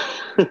Carabao.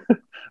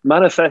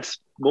 Manifest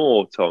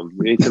more, Tom.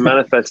 We need to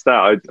manifest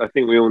that. I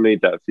think we all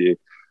need that for you.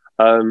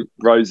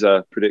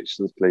 Rosa,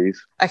 predictions,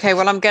 please. Okay,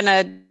 well, I'm going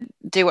to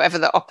do whatever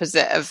the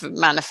opposite of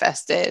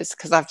manifest is,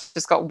 because I've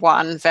just got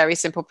one very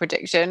simple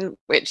prediction,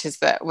 which is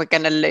that we're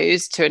going to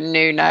lose to a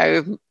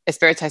Nuno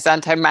Espirito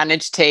Santo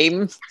managed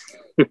team.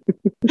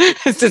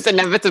 It's just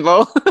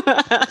inevitable.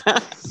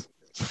 I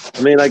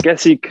mean, I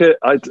guess he could.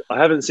 I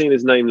haven't seen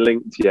his name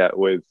linked yet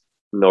with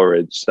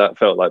Norwich. That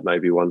felt like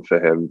maybe one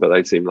for him, but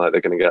they seem like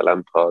they're going to get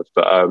Lampard.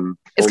 But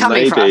it's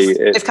coming for us.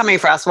 It's coming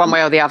for us one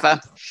way or the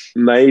other.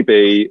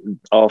 Maybe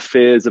our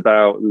fears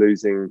about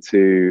losing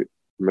to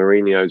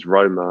Mourinho's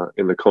Roma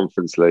in the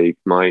Conference League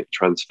might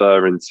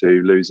transfer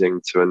into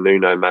losing to a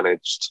Nuno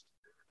managed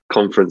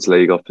Conference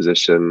League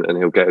opposition, and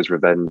he'll get his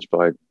revenge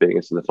by beating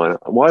us in the final.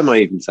 Why am I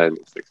even saying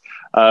this?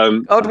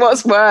 God,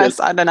 what's worse?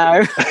 I don't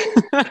know.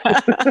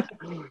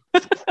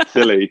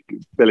 Billy,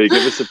 give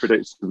us a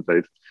prediction,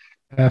 please.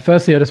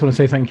 Firstly, I just want to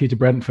say thank you to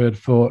Brentford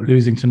for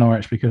losing to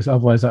Norwich, because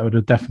otherwise that would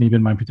have definitely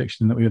been my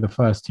prediction that we were the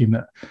first team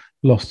that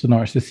lost to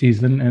Norwich this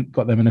season and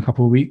got them in a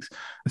couple of weeks.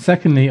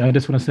 Secondly, I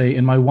just want to say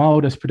in my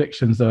wildest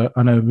predictions, I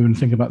know we've been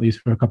thinking about these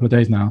for a couple of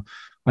days now,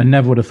 I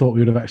never would have thought we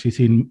would have actually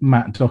seen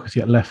Matt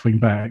Doherty at left wing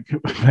back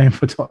playing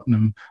for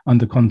Tottenham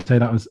under Conte.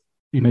 That was,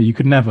 you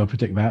could never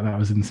predict that. That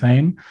was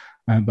insane.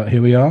 But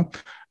here we are.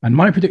 And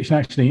my prediction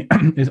actually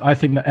is I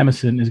think that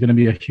Emerson is going to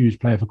be a huge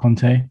player for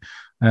Conte.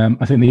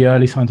 I think the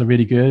early signs are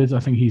really good. I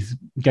think he's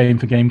game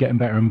for game getting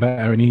better and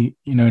better. And he,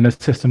 in a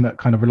system that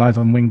kind of relies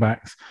on wing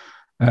backs,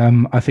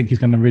 I think he's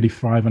going to really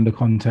thrive under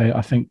Conte.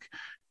 I think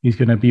he's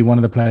going to be one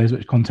of the players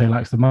which Conte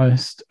likes the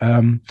most.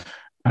 And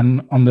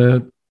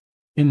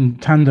in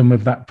tandem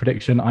with that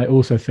prediction, I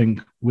also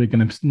think we're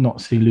going to not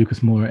see Lucas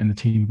Moura in the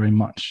team very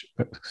much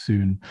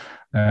soon.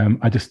 I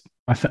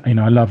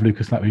love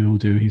Lucas like we all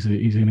do. He's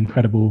an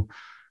incredible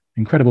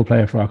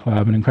player for our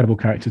club, an incredible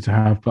character to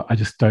have, but I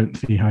just don't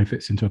see how he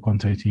fits into a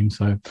Conte team.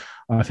 So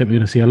I think we're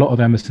going to see a lot of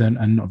Emerson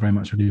and not very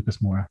much of Lucas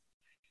Moura.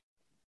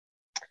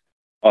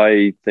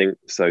 I think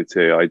so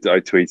too. I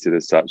tweeted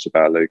as such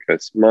about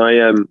Lucas.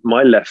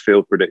 My left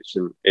field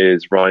prediction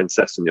is Ryan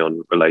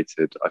Sessegnon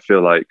related. I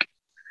feel like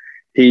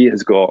he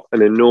has got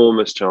an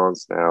enormous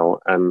chance now,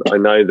 and I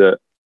know that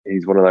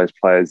he's one of those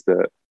players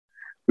that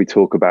we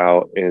talk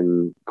about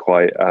in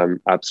quite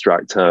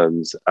abstract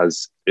terms,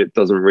 as it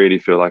doesn't really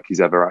feel like he's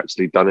ever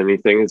actually done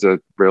anything as a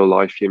real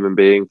life human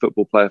being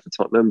football player for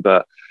Tottenham.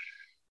 But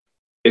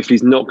if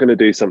he's not going to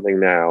do something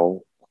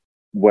now,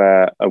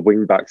 where a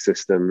wing-back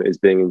system is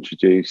being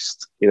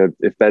introduced. You know,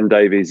 if Ben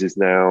Davies is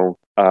now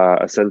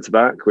a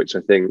centre-back, which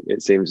I think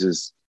it seems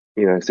as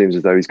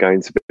though he's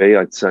going to be,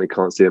 I certainly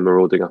can't see him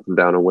marauding up and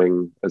down a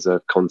wing as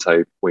a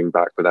Conte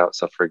wing-back without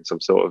suffering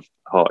some sort of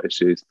heart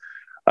issues.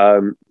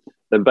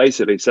 Then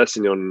basically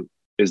Sessegnon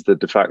is the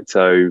de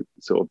facto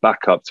sort of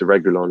backup to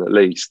Reguilon at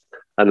least,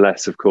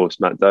 unless, of course,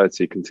 Matt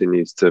Doherty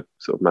continues to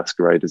sort of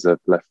masquerade as a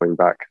left wing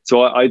back.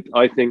 So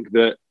I think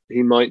that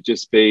he might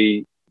just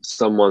be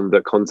someone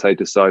that Conte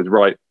decides,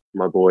 right,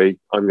 my boy,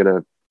 I'm going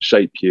to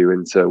shape you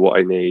into what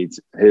I need.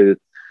 Here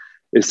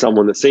is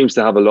someone that seems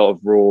to have a lot of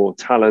raw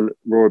talent,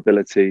 raw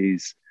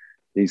abilities.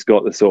 He's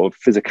got the sort of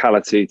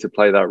physicality to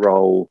play that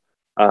role.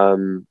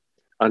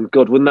 And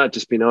God, wouldn't that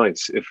just be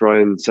nice if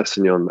Ryan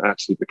Sessegnon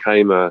actually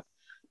became a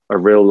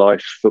real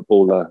life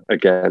footballer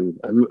again?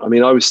 I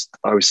mean, I was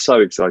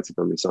so excited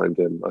when we signed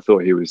him. I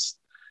thought he was,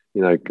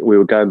 you know, we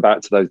were going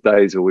back to those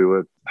days where we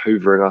were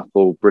hoovering up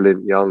all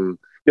brilliant young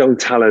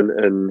talent,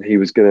 and he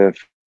was going to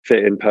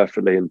fit in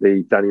perfectly and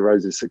be Danny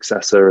Rose's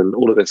successor and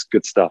all of this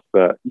good stuff.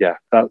 But yeah,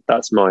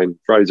 that's mine.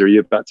 Rosa, are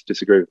you about to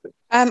disagree with me?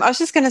 I was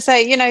just going to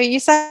say, you know, you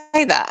say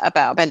that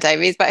about Ben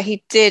Davies, but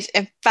he did,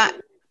 in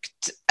fact,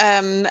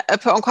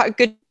 put on quite a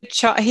good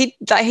chance. He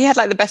had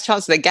like the best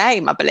chance of the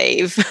game, I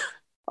believe,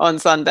 on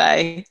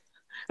Sunday. It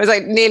was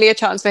like nearly a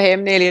chance for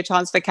him, nearly a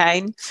chance for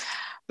Kane.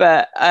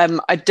 But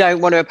I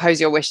don't want to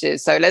oppose your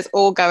wishes. So let's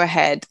all go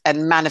ahead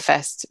and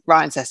manifest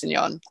Ryan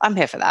Sessegnon. I'm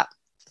here for that.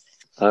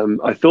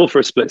 I thought for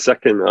a split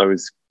second I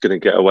was going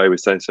to get away with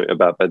saying something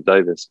about Ben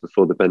Davies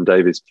before the Ben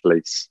Davies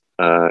police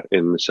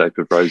in the shape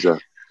of Rosa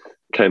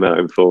came out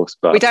in force.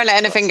 But we don't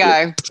let anything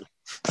go.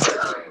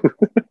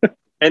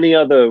 Any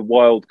other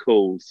wild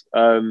calls?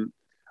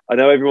 I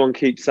know everyone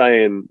keeps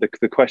saying,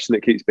 the question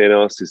that keeps being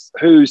asked is,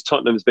 who's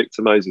Tottenham's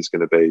Victor Moses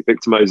going to be?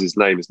 Victor Moses'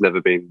 name has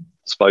never been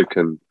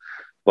spoken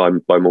by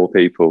more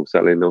people,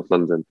 certainly in North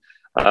London.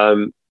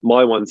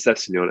 My one's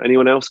Sessegnon.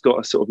 Anyone else got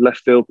a sort of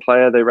left field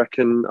player they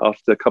reckon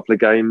after a couple of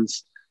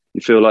games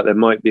you feel like there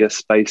might be a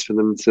space for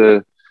them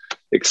to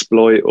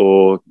exploit,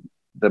 or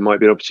there might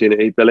be an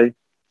opportunity? Billy?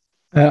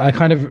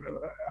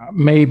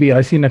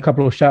 I seen a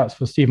couple of shouts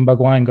for Stephen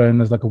Bergwijn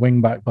going as like a wing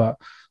back, but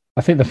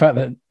I think the fact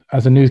that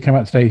as the news came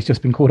out today, he's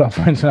just been called up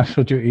for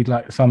international duty,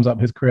 like sums up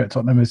his career at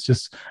Tottenham.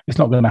 It's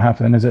not going to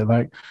happen, is it?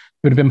 Like, it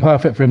would have been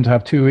perfect for him to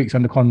have 2 weeks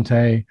under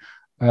Conte,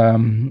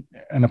 and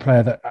a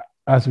player that,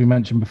 as we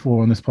mentioned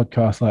before on this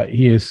podcast, like,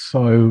 he is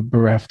so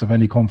bereft of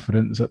any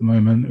confidence at the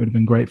moment. It would have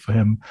been great for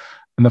him.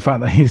 And the fact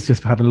that he's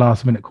just had a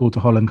last minute call to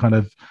Holland kind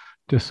of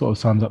just sort of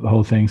sums up the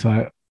whole thing.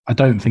 So I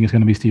don't think it's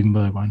going to be Stephen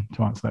Bergwijn,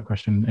 to answer that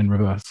question in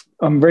reverse.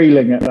 I'm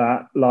reeling at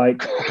that.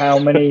 Like, how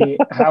many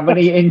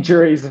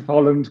injuries have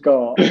Holland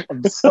got?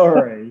 I'm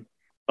sorry.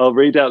 I'll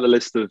read out the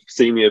list of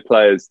senior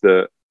players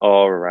that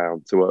are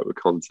around to work with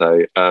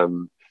Conte.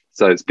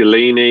 So it's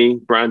Galini,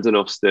 Brandon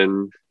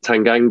Austin,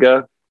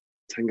 Tanganga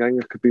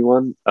could be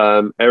one.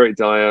 Eric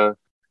Dyer,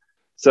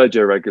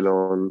 Sergio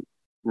Reguilon,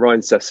 Ryan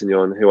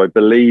Sessegnon, who I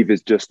believe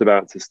is just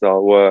about to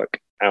start work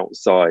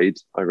outside,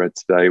 I read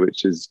today,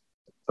 which is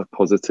a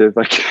positive,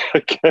 I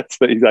guess,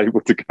 that he's able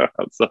to go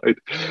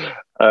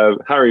outside.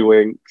 Harry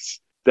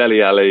Winks,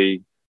 Dele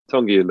Alli,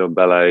 Tanguy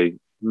Ndombele,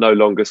 no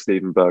longer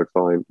Stephen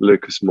Bergwijn,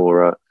 Lucas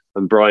Moura,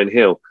 and Brian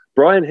Hill.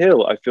 Brian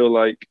Hill, I feel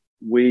like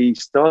we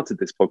started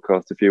this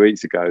podcast a few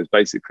weeks ago as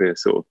basically a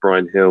sort of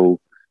Brian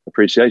Hill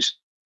appreciation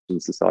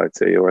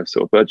society, or a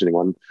sort of burgeoning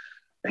one.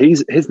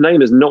 His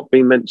name has not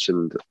been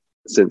mentioned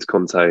since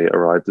Conte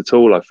arrived at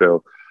all, I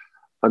feel.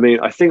 I mean,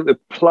 I think the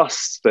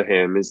plus for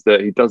him is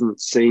that he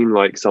doesn't seem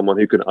like someone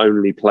who can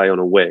only play on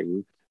a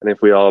wing. And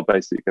if we are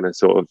basically going to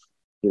sort of,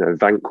 you know,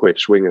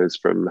 vanquish wingers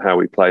from how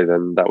we play,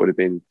 then that would have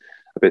been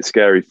a bit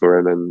scary for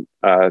him.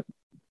 And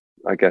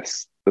I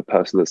guess the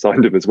person that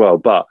signed him as well.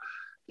 But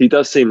he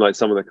does seem like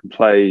someone that can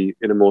play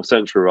in a more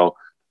central role.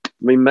 I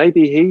mean,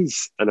 maybe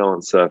he's an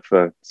answer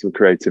for some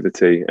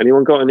creativity.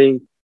 Anyone got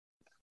any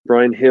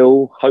Brian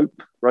Hill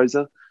hope,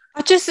 Rosa?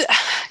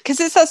 Because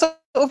it's that sort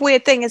of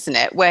weird thing, isn't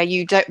it, where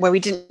we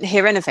didn't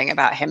hear anything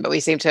about him, but we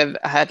seem to have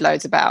heard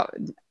loads about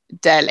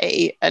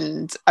Dele.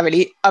 And I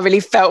really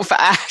felt for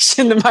Ash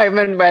in the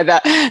moment where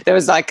there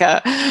was like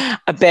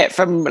a bit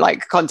from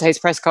like Conte's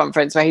press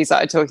conference where he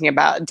started talking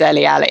about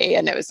Dele Alli,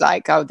 and it was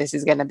like, oh, this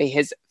is going to be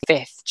his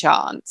 5th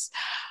chance.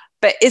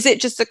 But is it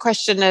just a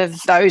question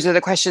of those are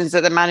the questions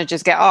that the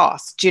managers get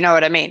asked? Do you know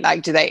what I mean?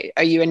 Like,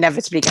 are you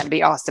inevitably going to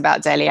be asked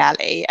about Dele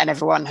Alli, and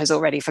everyone has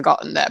already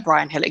forgotten that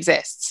Brian Hill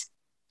exists?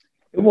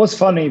 It was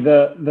funny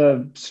that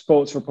the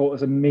sports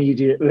reporters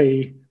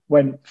immediately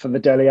went for the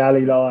Dele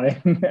Alli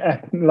line.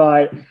 And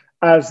like,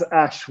 as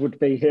Ash would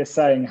be here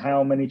saying,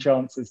 how many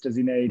chances does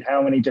he need?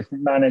 How many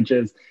different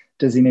managers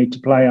does he need to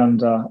play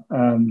under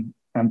and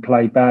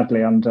play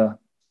badly under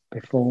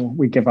before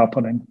we give up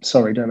on him?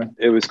 Sorry, Dele.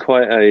 It was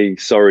quite a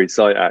sorry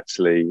sight,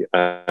 actually,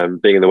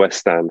 being in the West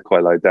Stand,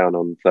 quite low down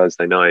on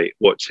Thursday night,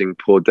 watching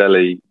poor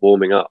Dele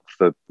warming up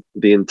for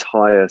the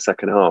entire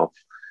second half.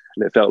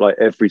 and it felt like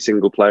every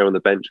single player on the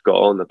bench got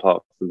on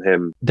apart from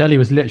him. Dele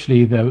was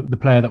literally the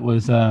player that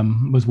was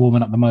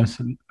warming up the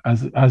most,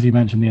 as you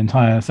mentioned, the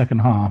entire second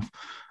half.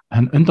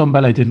 And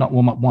Ndombele did not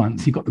warm up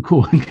once. He got the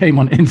call and came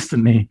on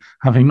instantly,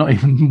 having not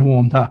even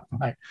warmed up.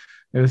 Like,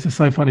 it was just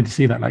so funny to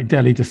see that. Like,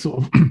 Dele just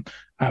sort of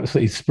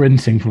absolutely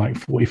sprinting for like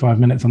 45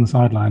 minutes on the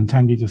sideline.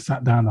 Tanguy just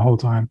sat down the whole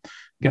time,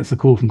 gets the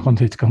call from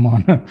Conte to come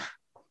on. It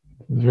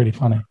was really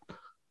funny.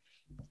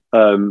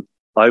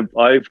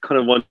 I've kind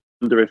of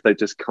wonder if they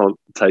just can't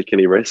take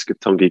any risk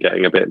of Tanguy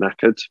getting a bit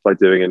knackered by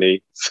doing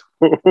any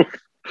sort of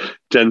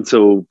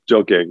gentle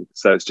jogging.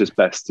 So it's just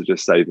best to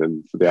just save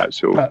him for the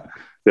actual. That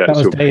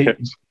was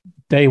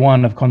day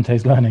one of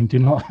Conte's learning. Do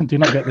not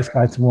get this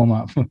guy to warm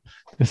up.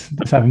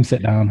 just have him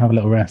sit down, have a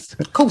little rest.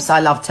 Of course, I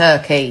love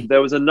Turkey.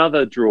 There was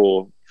another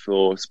draw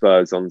for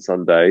Spurs on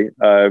Sunday.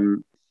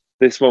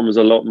 This one was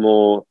a lot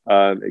more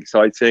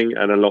exciting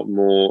and a lot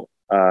more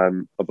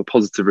of a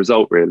positive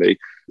result, really.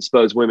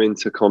 Spurs women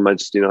took on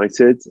Manchester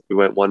United. We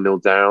went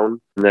 1-0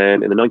 down. And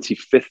then in the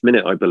 95th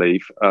minute, I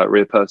believe,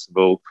 Rhea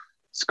Percival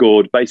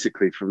scored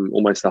basically from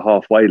almost the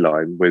halfway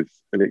line with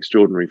an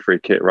extraordinary free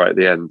kick right at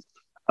the end.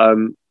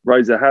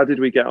 Rosa, how did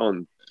we get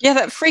on? Yeah,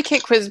 that free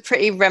kick was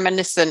pretty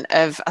reminiscent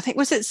of, I think,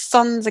 was it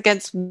Suns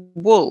against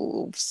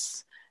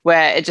Wolves,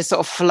 where it just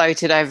sort of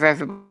floated over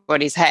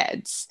everybody's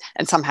heads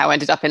and somehow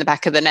ended up in the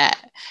back of the net.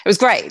 It was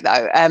great,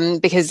 though,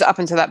 because up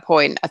until that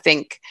point, I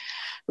think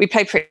we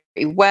played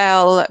pretty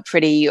well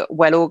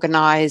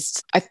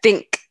organised. I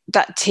think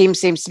that team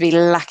seems to be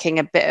lacking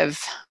a bit of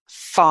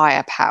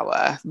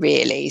firepower,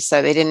 really.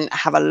 So they didn't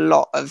have a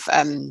lot of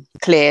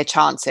clear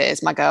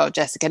chances. My girl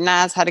Jessica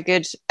Naz had a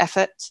good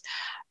effort.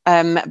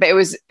 But it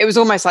was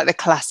almost like the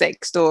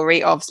classic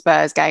story of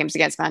Spurs games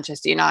against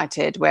Manchester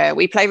United, where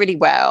we play really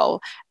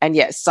well and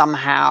yet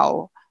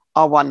somehow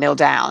are 1-0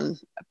 down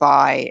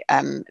by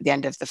the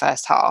end of the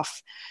first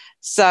half.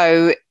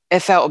 So it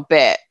felt a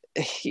bit,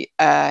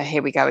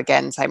 here we go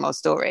again, same old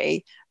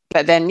story.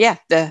 But then,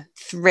 the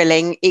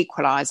thrilling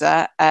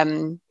equaliser.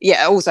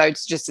 Also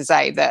just to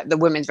say that the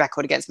women's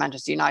record against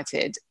Manchester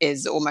United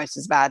is almost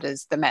as bad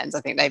as the men's. I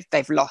think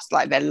they've lost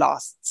like their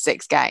last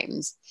 6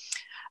 games.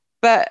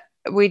 But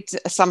we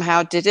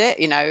somehow did it,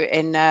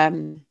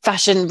 in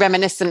fashion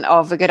reminiscent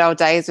of the good old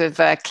days with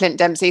Clint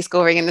Dempsey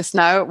scoring in the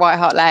snow at White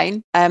Hart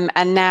Lane.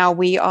 And now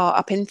we are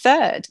up in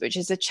 3rd, which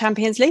is a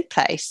Champions League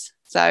place.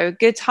 So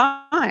good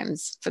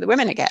times for the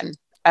women again.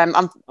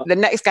 The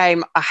next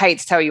game, I hate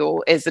to tell you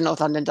all, is the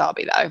North London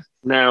Derby, though.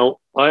 Now,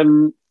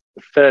 I'm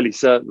fairly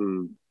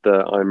certain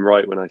that I'm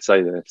right when I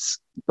say this,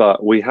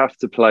 but we have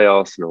to play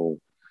Arsenal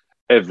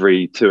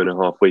every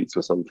 2.5 weeks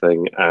or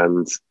something.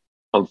 And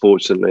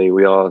unfortunately,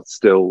 we are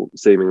still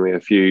seemingly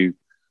a few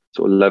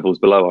sort of levels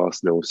below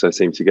Arsenal, so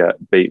seem to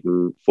get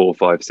beaten 4-5,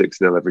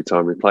 6-0 every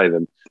time we play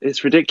them.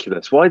 It's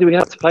ridiculous. Why do we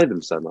have to play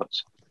them so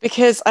much?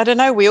 Because, I don't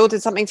know, we all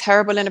did something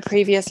terrible in a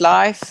previous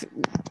life,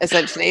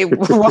 essentially.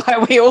 Why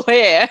are we all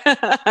here?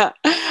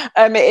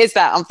 It is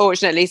that,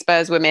 unfortunately,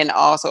 Spurs women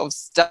are sort of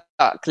stuck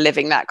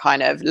living that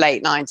kind of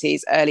late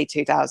 90s, early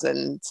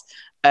 2000s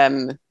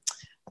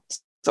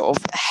sort of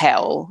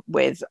hell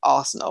with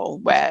Arsenal,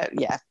 where,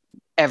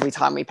 every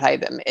time we play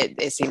them,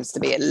 it seems to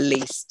be at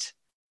least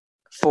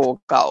 4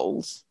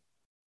 goals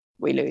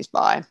we lose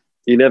by.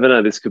 You never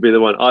know. This could be the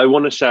one. I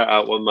want to shout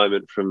out one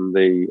moment from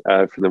the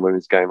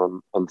women's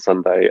game on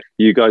Sunday.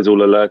 You guys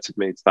all alerted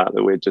me to the fact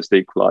that we'd just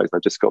equalised. I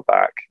just got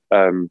back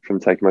from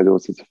taking my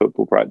daughter to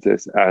football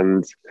practice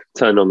and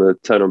turned on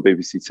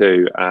BBC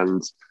Two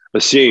and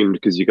assumed,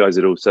 because you guys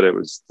had all said it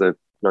was the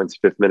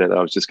 95th minute, that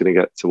I was just going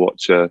to get to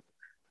watch a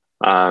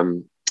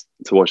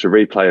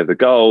replay of the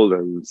goal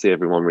and see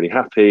everyone really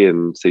happy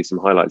and see some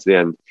highlights at the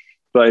end.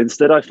 But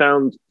instead, I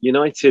found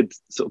United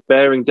sort of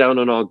bearing down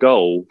on our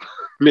goal,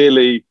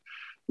 nearly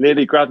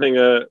grabbing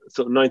a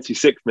sort of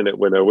 96th minute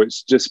winner,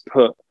 which just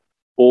put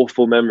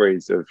awful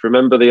memories of.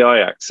 Remember the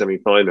Ajax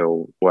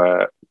semi-final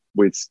where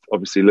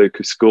obviously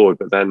Lucas scored,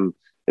 but then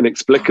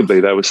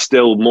inexplicably there was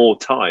still more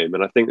time.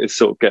 And I think this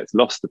sort of gets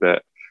lost a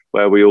bit,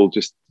 where we all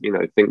just,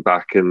 think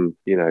back and,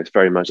 it's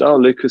very much,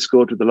 Lucas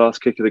scored with the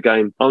last kick of the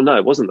game. Oh, no,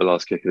 it wasn't the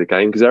last kick of the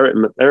game, because Eric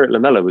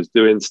Lamela was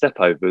doing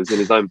stepovers in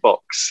his own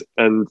box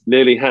and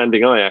nearly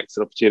handing Ajax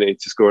an opportunity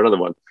to score another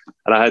one.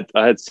 And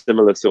I had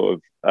similar sort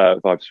of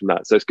vibes from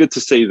that. So it's good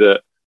to see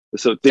that the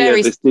sort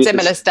of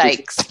similar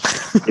stakes.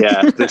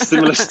 There's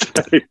similar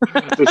stakes.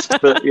 This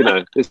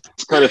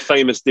kind of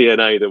famous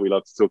DNA that we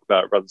love to talk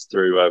about runs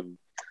through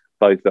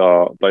both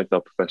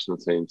our professional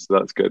teams, so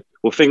that's good.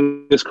 Well,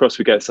 fingers crossed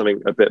we get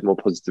something a bit more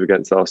positive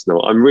against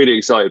Arsenal. I'm really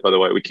excited, by the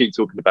way. We keep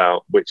talking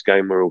about which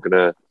game we're all going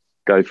to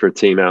go for a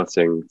team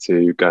outing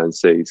to go and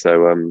see.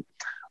 So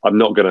I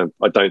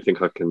don't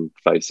think I can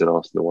face an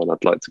Arsenal one.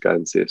 I'd like to go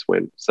and see us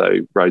win. So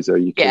Rosa,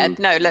 you can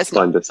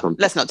find us on.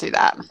 Let's not do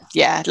that.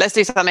 Let's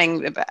do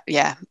something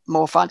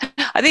more fun.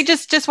 I think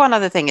just one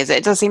other thing is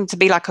it does seem to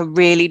be like a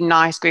really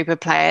nice group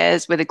of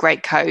players with a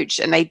great coach,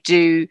 and they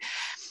do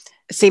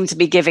seem to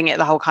be giving it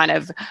the whole kind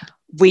of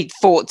we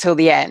fought till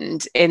the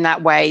end in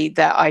that way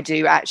that I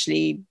do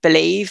actually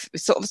believe,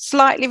 sort of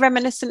slightly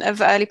reminiscent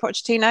of early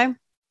Pochettino.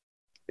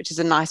 which is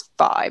a nice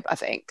vibe, I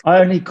think. I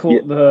only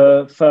caught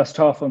the first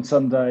half on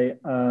Sunday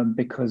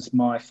because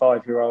my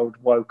 5-year-old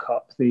woke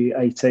up the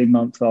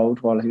 18-month-old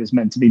while he was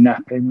meant to be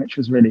napping, which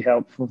was really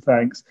helpful,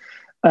 thanks.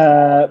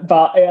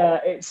 But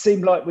it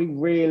seemed like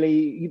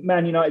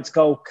Man United's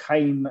goal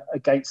came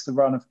against the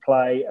run of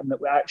play, and that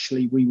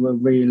we were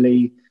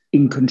really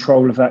in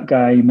control of that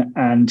game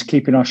and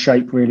keeping our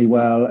shape really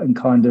well and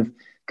kind of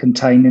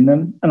containing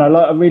them. And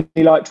I really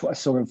liked what I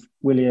saw of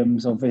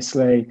Williams,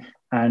 obviously,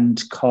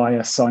 and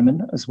Kaya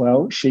Simon as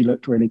well. She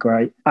looked really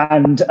great.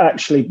 And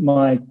actually,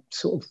 my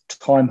sort of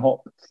time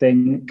hop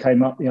thing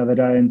came up the other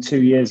day, and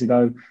 2 years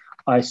ago,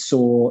 I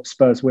saw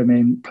Spurs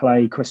women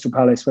play Crystal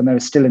Palace when they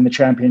were still in the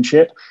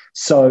Championship.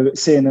 So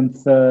seeing them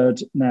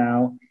third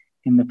now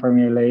in the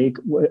Premier League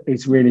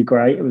is really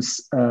great.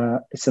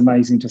 It's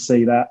amazing to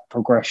see that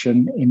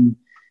progression in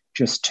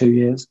just 2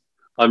 years.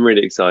 I'm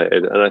really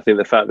excited, and I think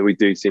the fact that we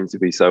do seem to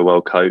be so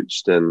well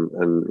coached, and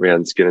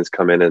Rhian Skinner's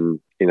come in and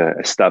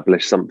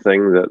established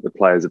something that the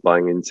players are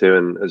buying into,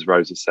 and as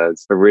Rosa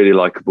says, a really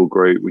likeable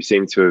group. We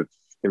seem to have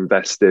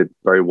invested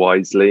very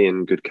wisely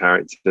in good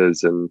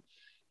characters, and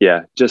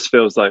just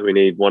feels like we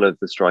need one of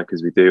the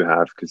strikers we do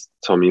have. Because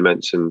Tom, you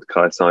mentioned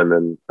Kaya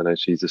Simon. I know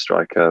she's a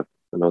striker,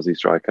 an Aussie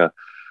striker.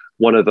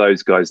 One of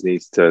those guys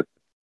needs to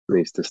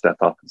step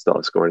up and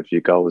start scoring a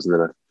few goals, and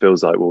then it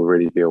feels like we'll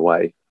really be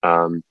away.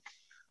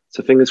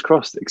 So fingers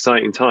crossed,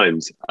 exciting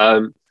times.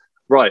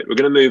 Right, we're going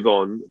to move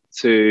on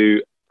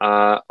to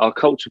our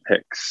culture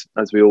picks,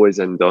 as we always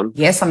end on.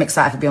 Yes, I'm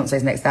excited for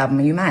Beyonce's next album.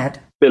 Are you mad?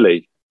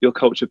 Billy, your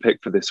culture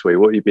pick for this week,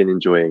 what have you been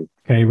enjoying?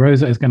 Okay,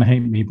 Rosa is going to hate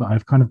me, but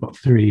I've kind of got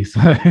three.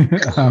 So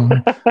I'm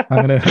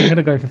going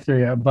to go for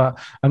three, but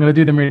I'm going to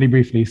do them really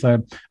briefly. So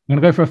I'm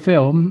going to go for a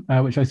film,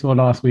 which I saw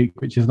last week,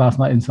 which is Last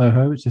Night in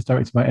Soho, which is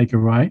directed by Edgar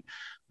Wright.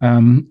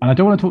 And I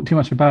don't want to talk too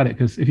much about it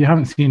because if you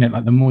haven't seen it,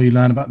 like the more you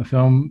learn about the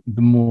film,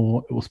 the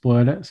more it will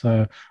spoil it.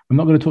 So I'm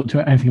not going to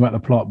talk anything about the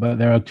plot, but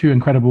there are two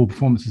incredible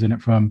performances in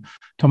it from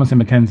Thomasin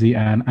McKenzie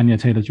and Anya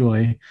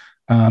Taylor-Joy.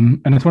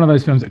 And it's one of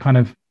those films that kind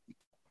of,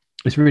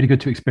 it's really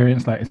good to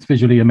experience. Like, it's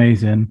visually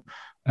amazing.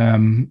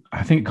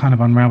 I think it kind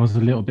of unravels a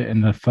little bit in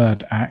the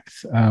third act.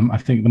 I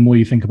think the more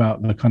you think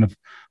about the kind of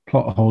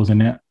plot holes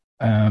in it,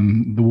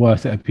 the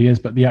worse it appears,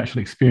 but the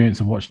actual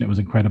experience of watching it was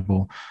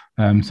incredible.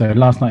 So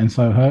Last Night in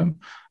Soho.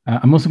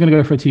 I'm also going to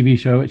go for a TV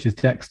show, which is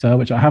Dexter,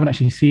 which I haven't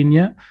actually seen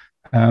yet.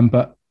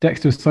 But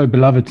Dexter is so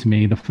beloved to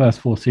me. The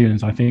first 4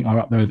 seasons, I think, are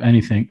up there with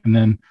anything. And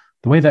then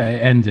the way that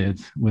it ended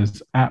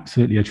was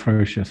absolutely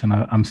atrocious. And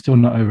I'm still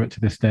not over it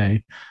to this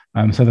day.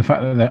 So the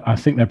fact that I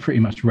think they're pretty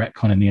much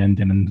retconning the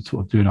ending and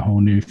sort of doing a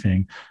whole new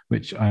thing,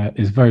 which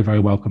is very, very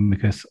welcome,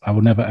 because I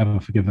will never,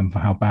 ever forgive them for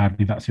how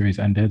badly that series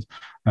ended.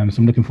 So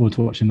I'm looking forward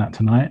to watching that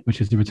tonight,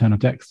 which is The Return of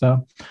Dexter.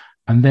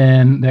 And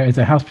then there is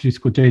a house producer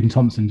called Jaden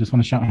Thompson. Just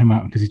want to shout him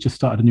out because he's just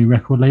started a new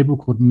record label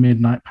called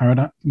Midnight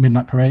Parade.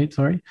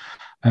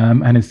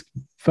 And his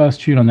first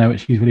tune on there,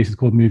 which he's released, is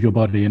called Move Your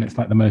Body, and it's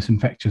like the most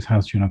infectious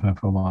house tune I've heard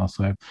for a while.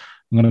 So I'm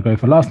going to go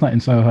for Last Night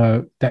in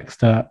Soho,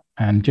 Dexter,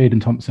 and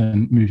Jaden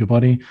Thompson, Move Your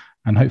Body,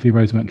 and hopefully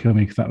Rose won't kill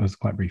me because that was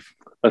quite brief.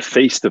 A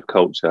feast of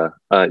culture.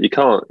 You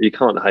can't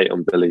hate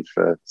on Billy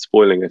for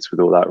spoiling us with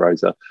all that,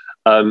 Rosa.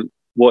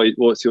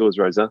 What's yours,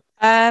 Rosa?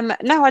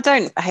 No, I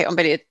don't hate on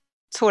Billy at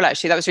all,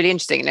 actually. That was really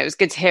interesting, and it was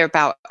good to hear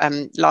about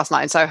Last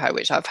Night in Soho,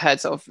 which I've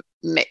heard sort of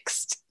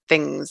mixed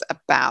things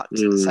about.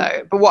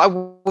 So, but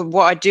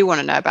what I do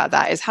want to know about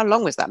that is, how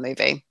long was that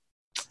movie?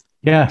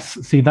 Yes,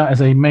 see, that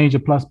is a major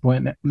plus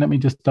point. Let me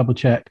just double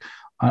check.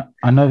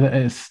 I know that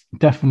it's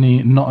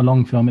definitely not a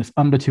long film. It's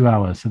under 2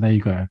 hours, so there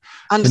you go.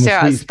 Under 2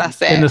 hours,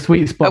 that's it. In the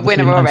sweet spot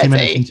between 90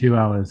 minutes and 2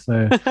 hours.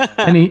 So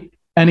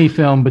any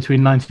film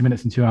between 90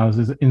 minutes and 2 hours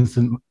is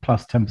instant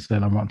plus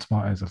 10% on Rotten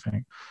Tomatoes, I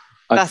think.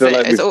 That's it.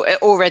 Like it's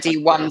already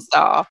 1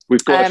 star.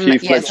 We've got a few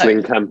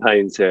fledgling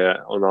campaigns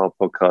here on our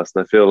podcast,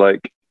 and I feel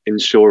like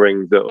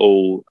ensuring that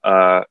all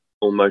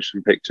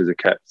motion pictures are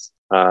kept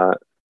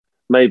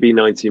maybe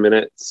 90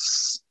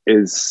 minutes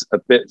is a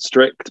bit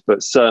strict,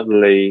 but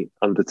certainly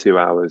under 2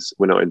 hours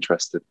we're not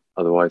interested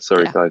otherwise.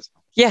 Sorry, guys.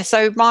 Yeah,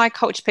 so my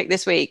culture pick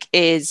this week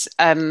is,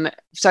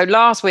 so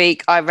last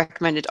week I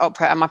recommended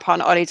opera, and my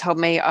partner Ollie told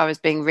me I was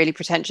being really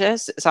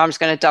pretentious. So I'm just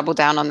going to double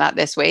down on that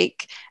this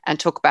week and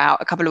talk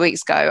about, a couple of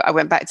weeks ago, I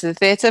went back to the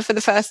theatre for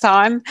the first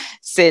time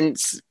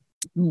since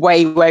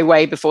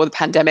way before the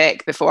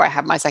pandemic, before I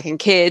had my second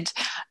kid.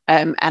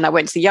 And I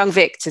went to the Young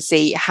Vic to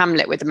see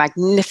Hamlet with the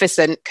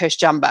magnificent Cush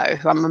Jumbo,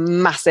 who I'm a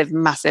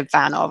massive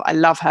fan of. I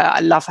love her. I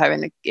love her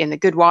in the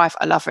Good Wife.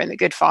 I love her in The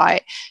Good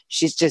Fight.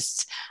 She's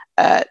just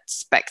a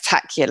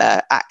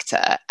spectacular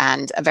actor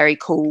and a very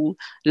cool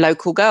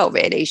local girl,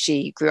 really.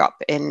 She grew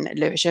up in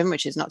Lewisham,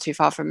 which is not too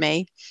far from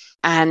me.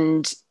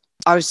 And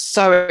I was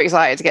so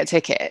excited to get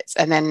tickets.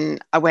 And then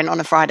I went on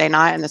a Friday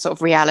night, and the sort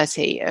of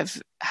reality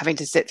of having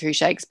to sit through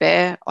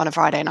Shakespeare on a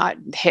Friday night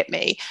hit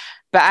me.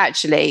 But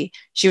actually,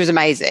 she was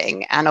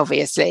amazing. And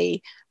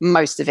obviously,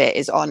 most of it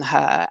is on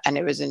her, and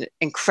it was an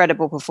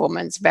incredible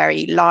performance,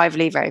 very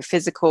lively, very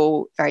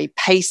physical, very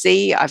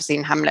pacey. I've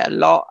seen Hamlet a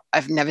lot.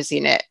 I've never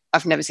seen a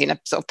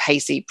sort of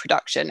pacey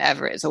production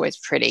ever. It's always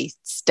pretty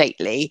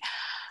stately.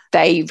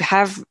 They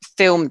have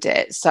filmed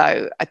it,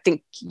 so I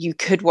think you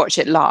could watch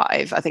it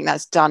live. I think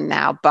that's done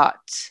now, but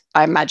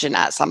I imagine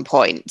at some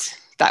point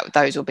that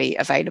those will be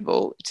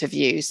available to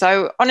view.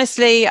 So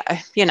honestly,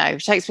 you know,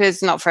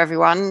 Shakespeare's not for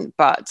everyone,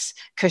 but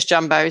Cush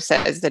Jumbo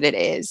says that it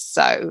is.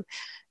 So,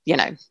 you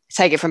know,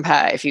 take it from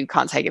her if you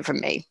can't take it from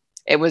me.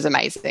 It was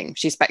amazing.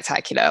 She's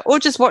spectacular. Or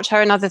just watch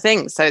her in other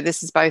things. So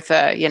this is both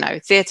a, you know,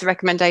 theatre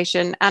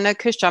recommendation and a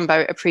Cush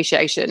Jumbo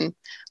appreciation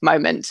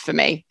moment for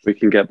me. We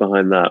can get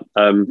behind that.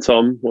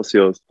 Tom, what's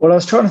yours? Well, I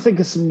was trying to think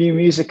of some new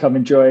music I'm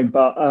enjoying,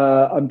 but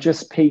I'm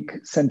just peak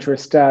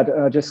centrist dad.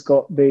 I just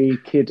got the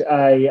Kid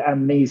A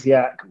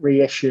Amnesiac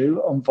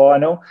reissue on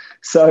vinyl.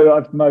 So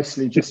I've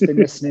mostly just been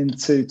listening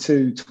to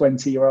two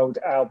 20-year-old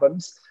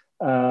albums,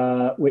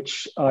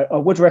 which I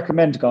would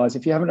recommend, guys.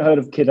 If you haven't heard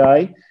of Kid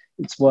A,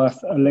 it's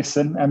worth a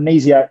listen.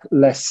 Amnesiac,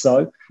 less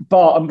so.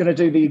 But I'm going to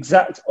do the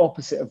exact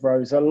opposite of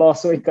Rosa.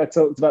 Last week, I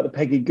talked about the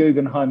Peggy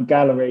Guggenheim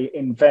Gallery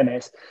in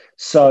Venice.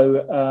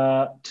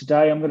 So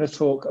today, I'm going to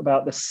talk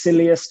about the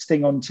silliest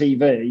thing on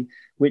TV,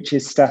 which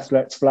is Stath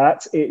Lets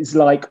Flats. It is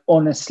like,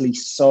 honestly,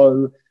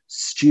 so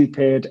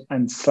stupid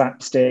and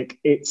slapstick.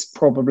 It's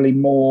probably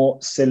more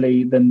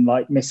silly than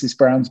like Mrs.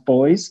 Brown's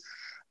Boys.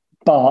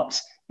 But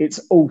it's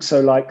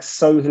also like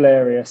so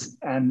hilarious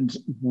and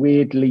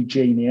weirdly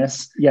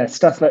genius. Yeah,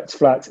 Stath Lets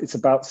Flats. It's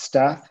about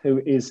Stath,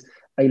 who is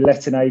a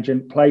letting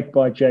agent played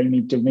by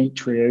Jamie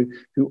Demetriou,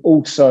 who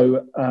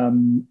also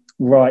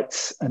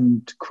writes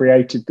and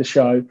created the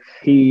show.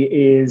 He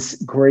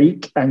is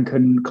Greek and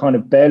can kind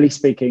of barely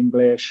speak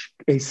English.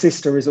 His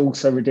sister is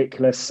also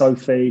ridiculous,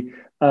 Sophie,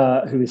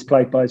 who is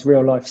played by his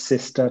real life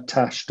sister,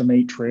 Tash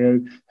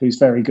Demetriou, who's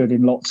very good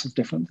in lots of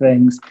different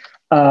things.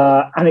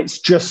 And it's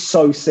just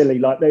so silly.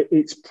 Like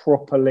it's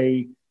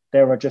properly,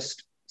 there are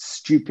just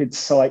stupid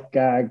sight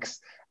gags,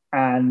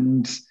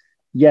 and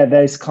yeah,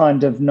 there's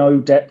kind of no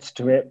depth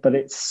to it, but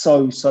it's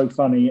so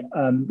funny.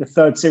 The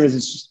third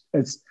series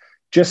has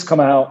just come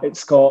out.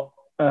 It's got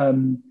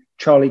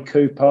Charlie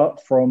Cooper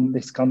from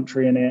This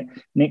Country in it,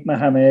 Nick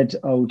Mohammed,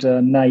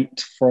 older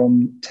Nate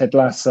from Ted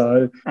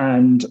Lasso,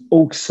 and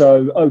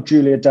also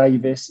Julia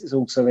Davis is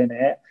also in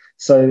it.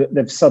 So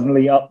they've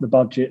suddenly upped the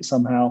budget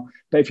somehow.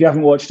 But if you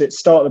haven't watched it,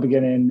 start at the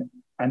beginning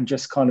and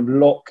just kind of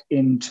lock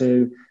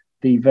into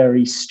the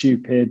very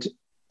stupid,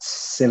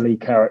 silly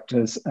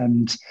characters,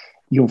 and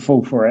you'll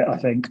fall for it, I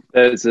think.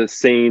 There's a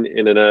scene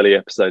in an early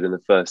episode in the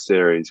first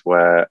series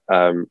where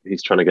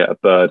he's trying to get a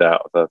bird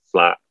out of a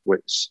flat,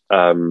 which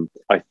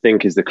I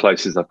think is the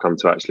closest I've come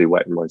to actually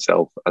wetting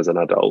myself as an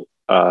adult.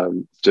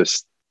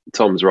 Just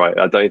Tom's right.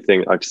 I don't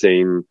think I've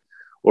seen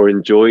or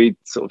enjoyed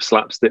sort of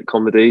slapstick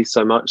comedy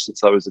so much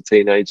since I was a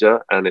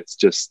teenager. And it's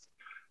just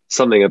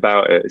something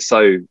about it. It's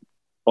so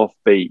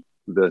offbeat,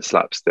 the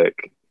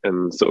slapstick,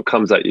 and sort of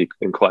comes at you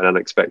in quite an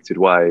unexpected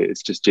way.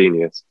 It's just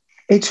genius.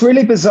 It's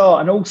really bizarre.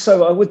 And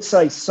also, I would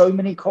say so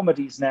many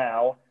comedies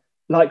now,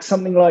 like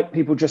something like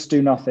People Just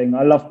Do Nothing.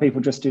 I love People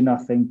Just Do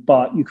Nothing,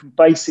 but you can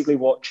basically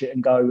watch it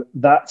and go,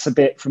 that's a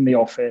bit from The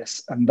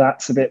Office and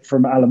that's a bit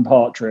from Alan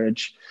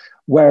Partridge.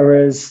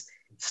 Whereas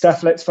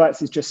Stath Lets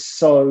Flats is just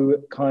so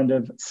kind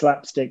of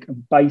slapstick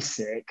and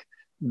basic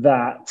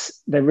that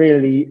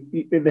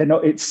they're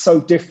not, it's so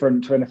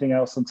different to anything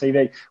else on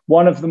TV.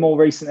 One of the more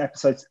recent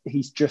episodes,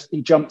 he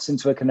jumps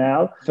into a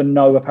canal for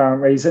no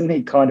apparent reason.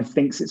 He kind of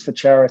thinks it's for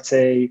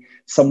charity.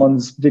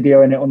 Someone's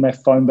videoing it on their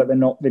phone, but they're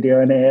not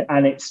videoing it.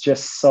 And it's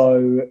just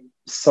so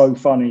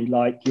funny.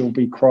 Like, you'll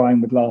be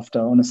crying with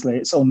laughter. Honestly,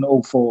 it's on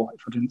all four,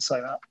 if I didn't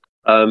say that.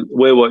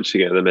 We're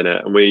watching it in a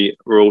minute, and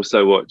we're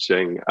also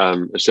watching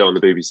a show on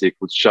the BBC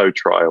called Show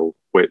Trial,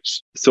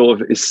 which sort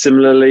of is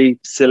similarly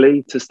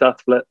silly to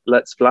Stath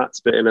Lets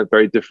Flats, but in a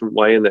very different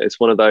way, in that it's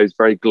one of those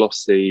very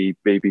glossy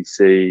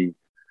BBC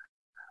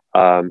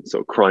sort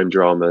of crime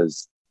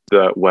dramas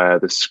where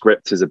the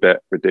script is a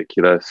bit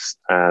ridiculous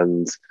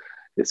and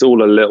it's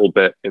all a little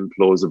bit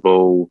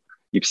implausible.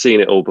 You've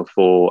seen it all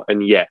before,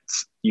 and yet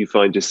you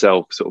find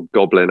yourself sort of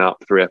gobbling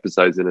up 3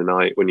 episodes in a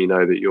night when you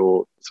know that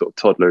your sort of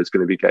toddler is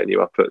going to be getting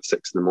you up at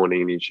 6 a.m.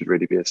 and you should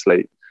really be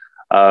asleep.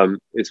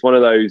 It's one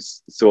of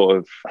those sort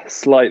of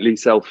slightly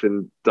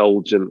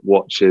self-indulgent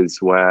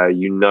watches where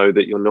you know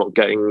that you're not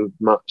getting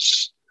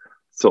much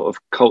sort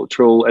of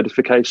cultural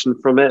edification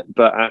from it,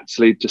 but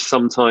actually just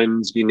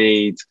sometimes you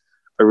need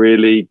a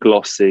really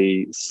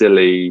glossy,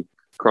 silly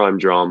crime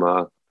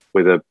drama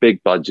with a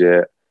big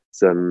budget,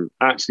 some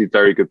actually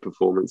very good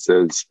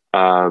performances,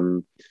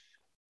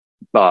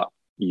 but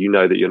you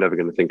know that you're never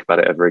going to think about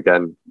it ever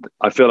again.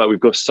 I feel like we've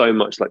got so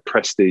much like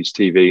prestige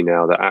TV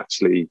now that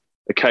actually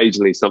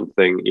occasionally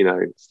something, you know,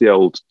 it's the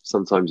old,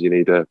 sometimes you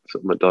need a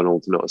sort of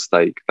McDonald's, not a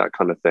steak, that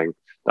kind of thing.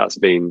 That's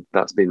been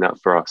that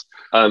for us.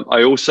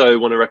 I also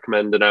want to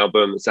recommend an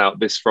album that's out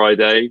this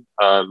Friday,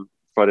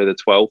 Friday the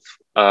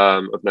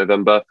 12th of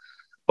November,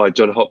 by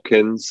John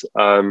Hopkins,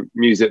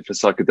 Music for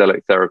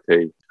Psychedelic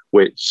Therapy,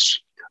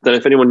 which don't know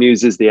if anyone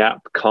uses the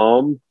app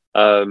Calm,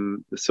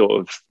 the sort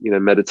of,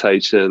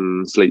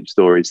 meditation, sleep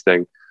stories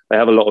thing. They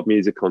have a lot of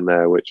music on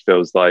there, which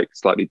feels like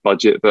slightly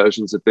budget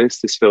versions of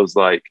this. This feels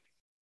like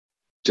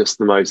just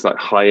the most like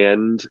high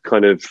end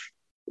kind of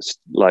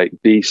like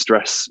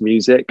de-stress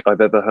music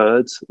I've ever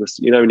heard.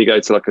 When you go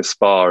to like a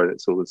spa and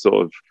it's all the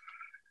sort of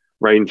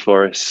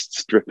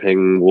rainforests,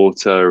 dripping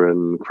water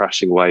and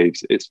crashing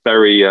waves. It's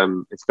very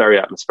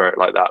atmospheric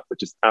like that, but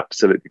just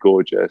absolutely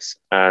gorgeous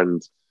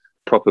and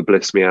proper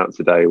blissed me out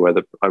today, where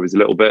I was a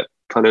little bit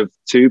kind of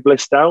too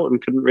blissed out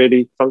and couldn't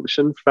really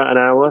function for about an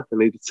hour. I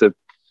needed to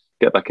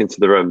get back into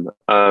the room.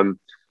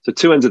 So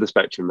two ends of the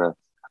spectrum there.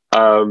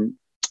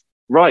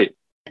 Right,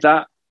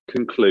 that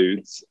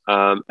concludes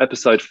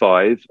episode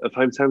 5 of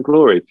Hometown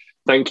Glory.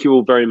 Thank you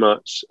all very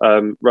much.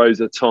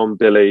 Rosa, Tom,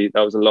 Billy,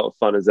 that was a lot of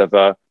fun as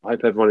ever. I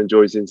hope everyone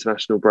enjoys the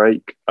international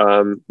break.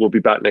 We'll be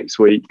back next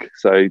week,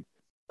 so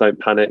don't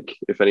panic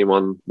if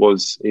anyone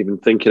was even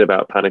thinking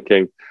about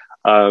panicking.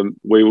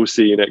 We will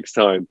see you next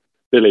time.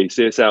 Billy,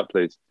 see us out,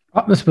 please.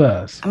 Up the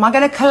Spurs. Am I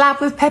going to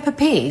collab with Peppa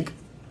Pig?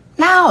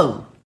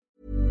 No.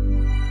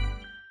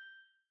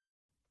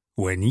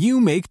 When you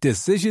make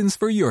decisions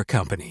for your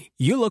company,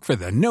 you look for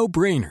the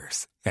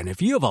no-brainers. And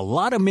if you have a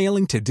lot of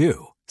mailing to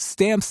do,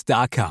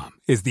 Stamps.com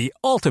is the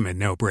ultimate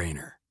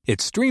no-brainer. It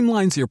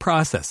streamlines your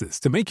processes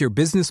to make your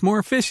business more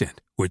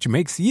efficient, which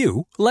makes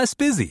you less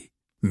busy.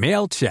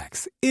 Mail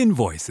checks,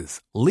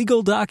 invoices,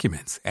 legal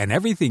documents, and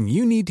everything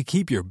you need to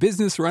keep your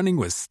business running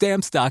with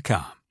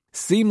Stamps.com.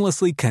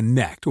 Seamlessly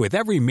connect with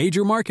every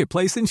major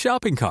marketplace and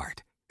shopping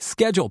cart.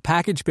 Schedule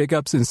package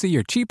pickups and see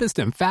your cheapest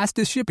and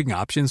fastest shipping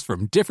options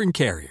from different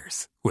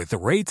carriers, with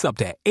rates up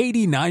to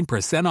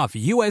 89% off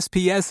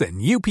USPS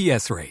and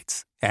UPS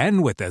rates.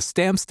 And with the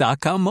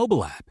Stamps.com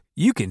mobile app,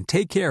 you can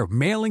take care of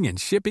mailing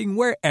and shipping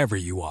wherever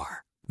you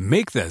are.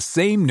 Make the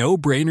same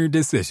no-brainer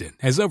decision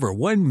as over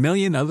 1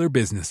 million other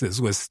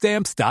businesses with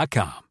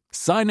Stamps.com.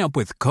 Sign up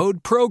with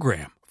code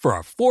PROGRAM for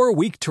a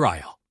 4-week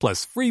trial,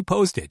 plus free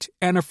postage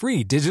and a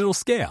free digital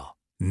scale.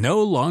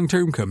 No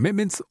long-term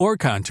commitments or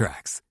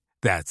contracts.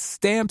 That's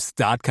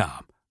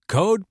Stamps.com.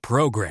 Code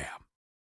PROGRAM.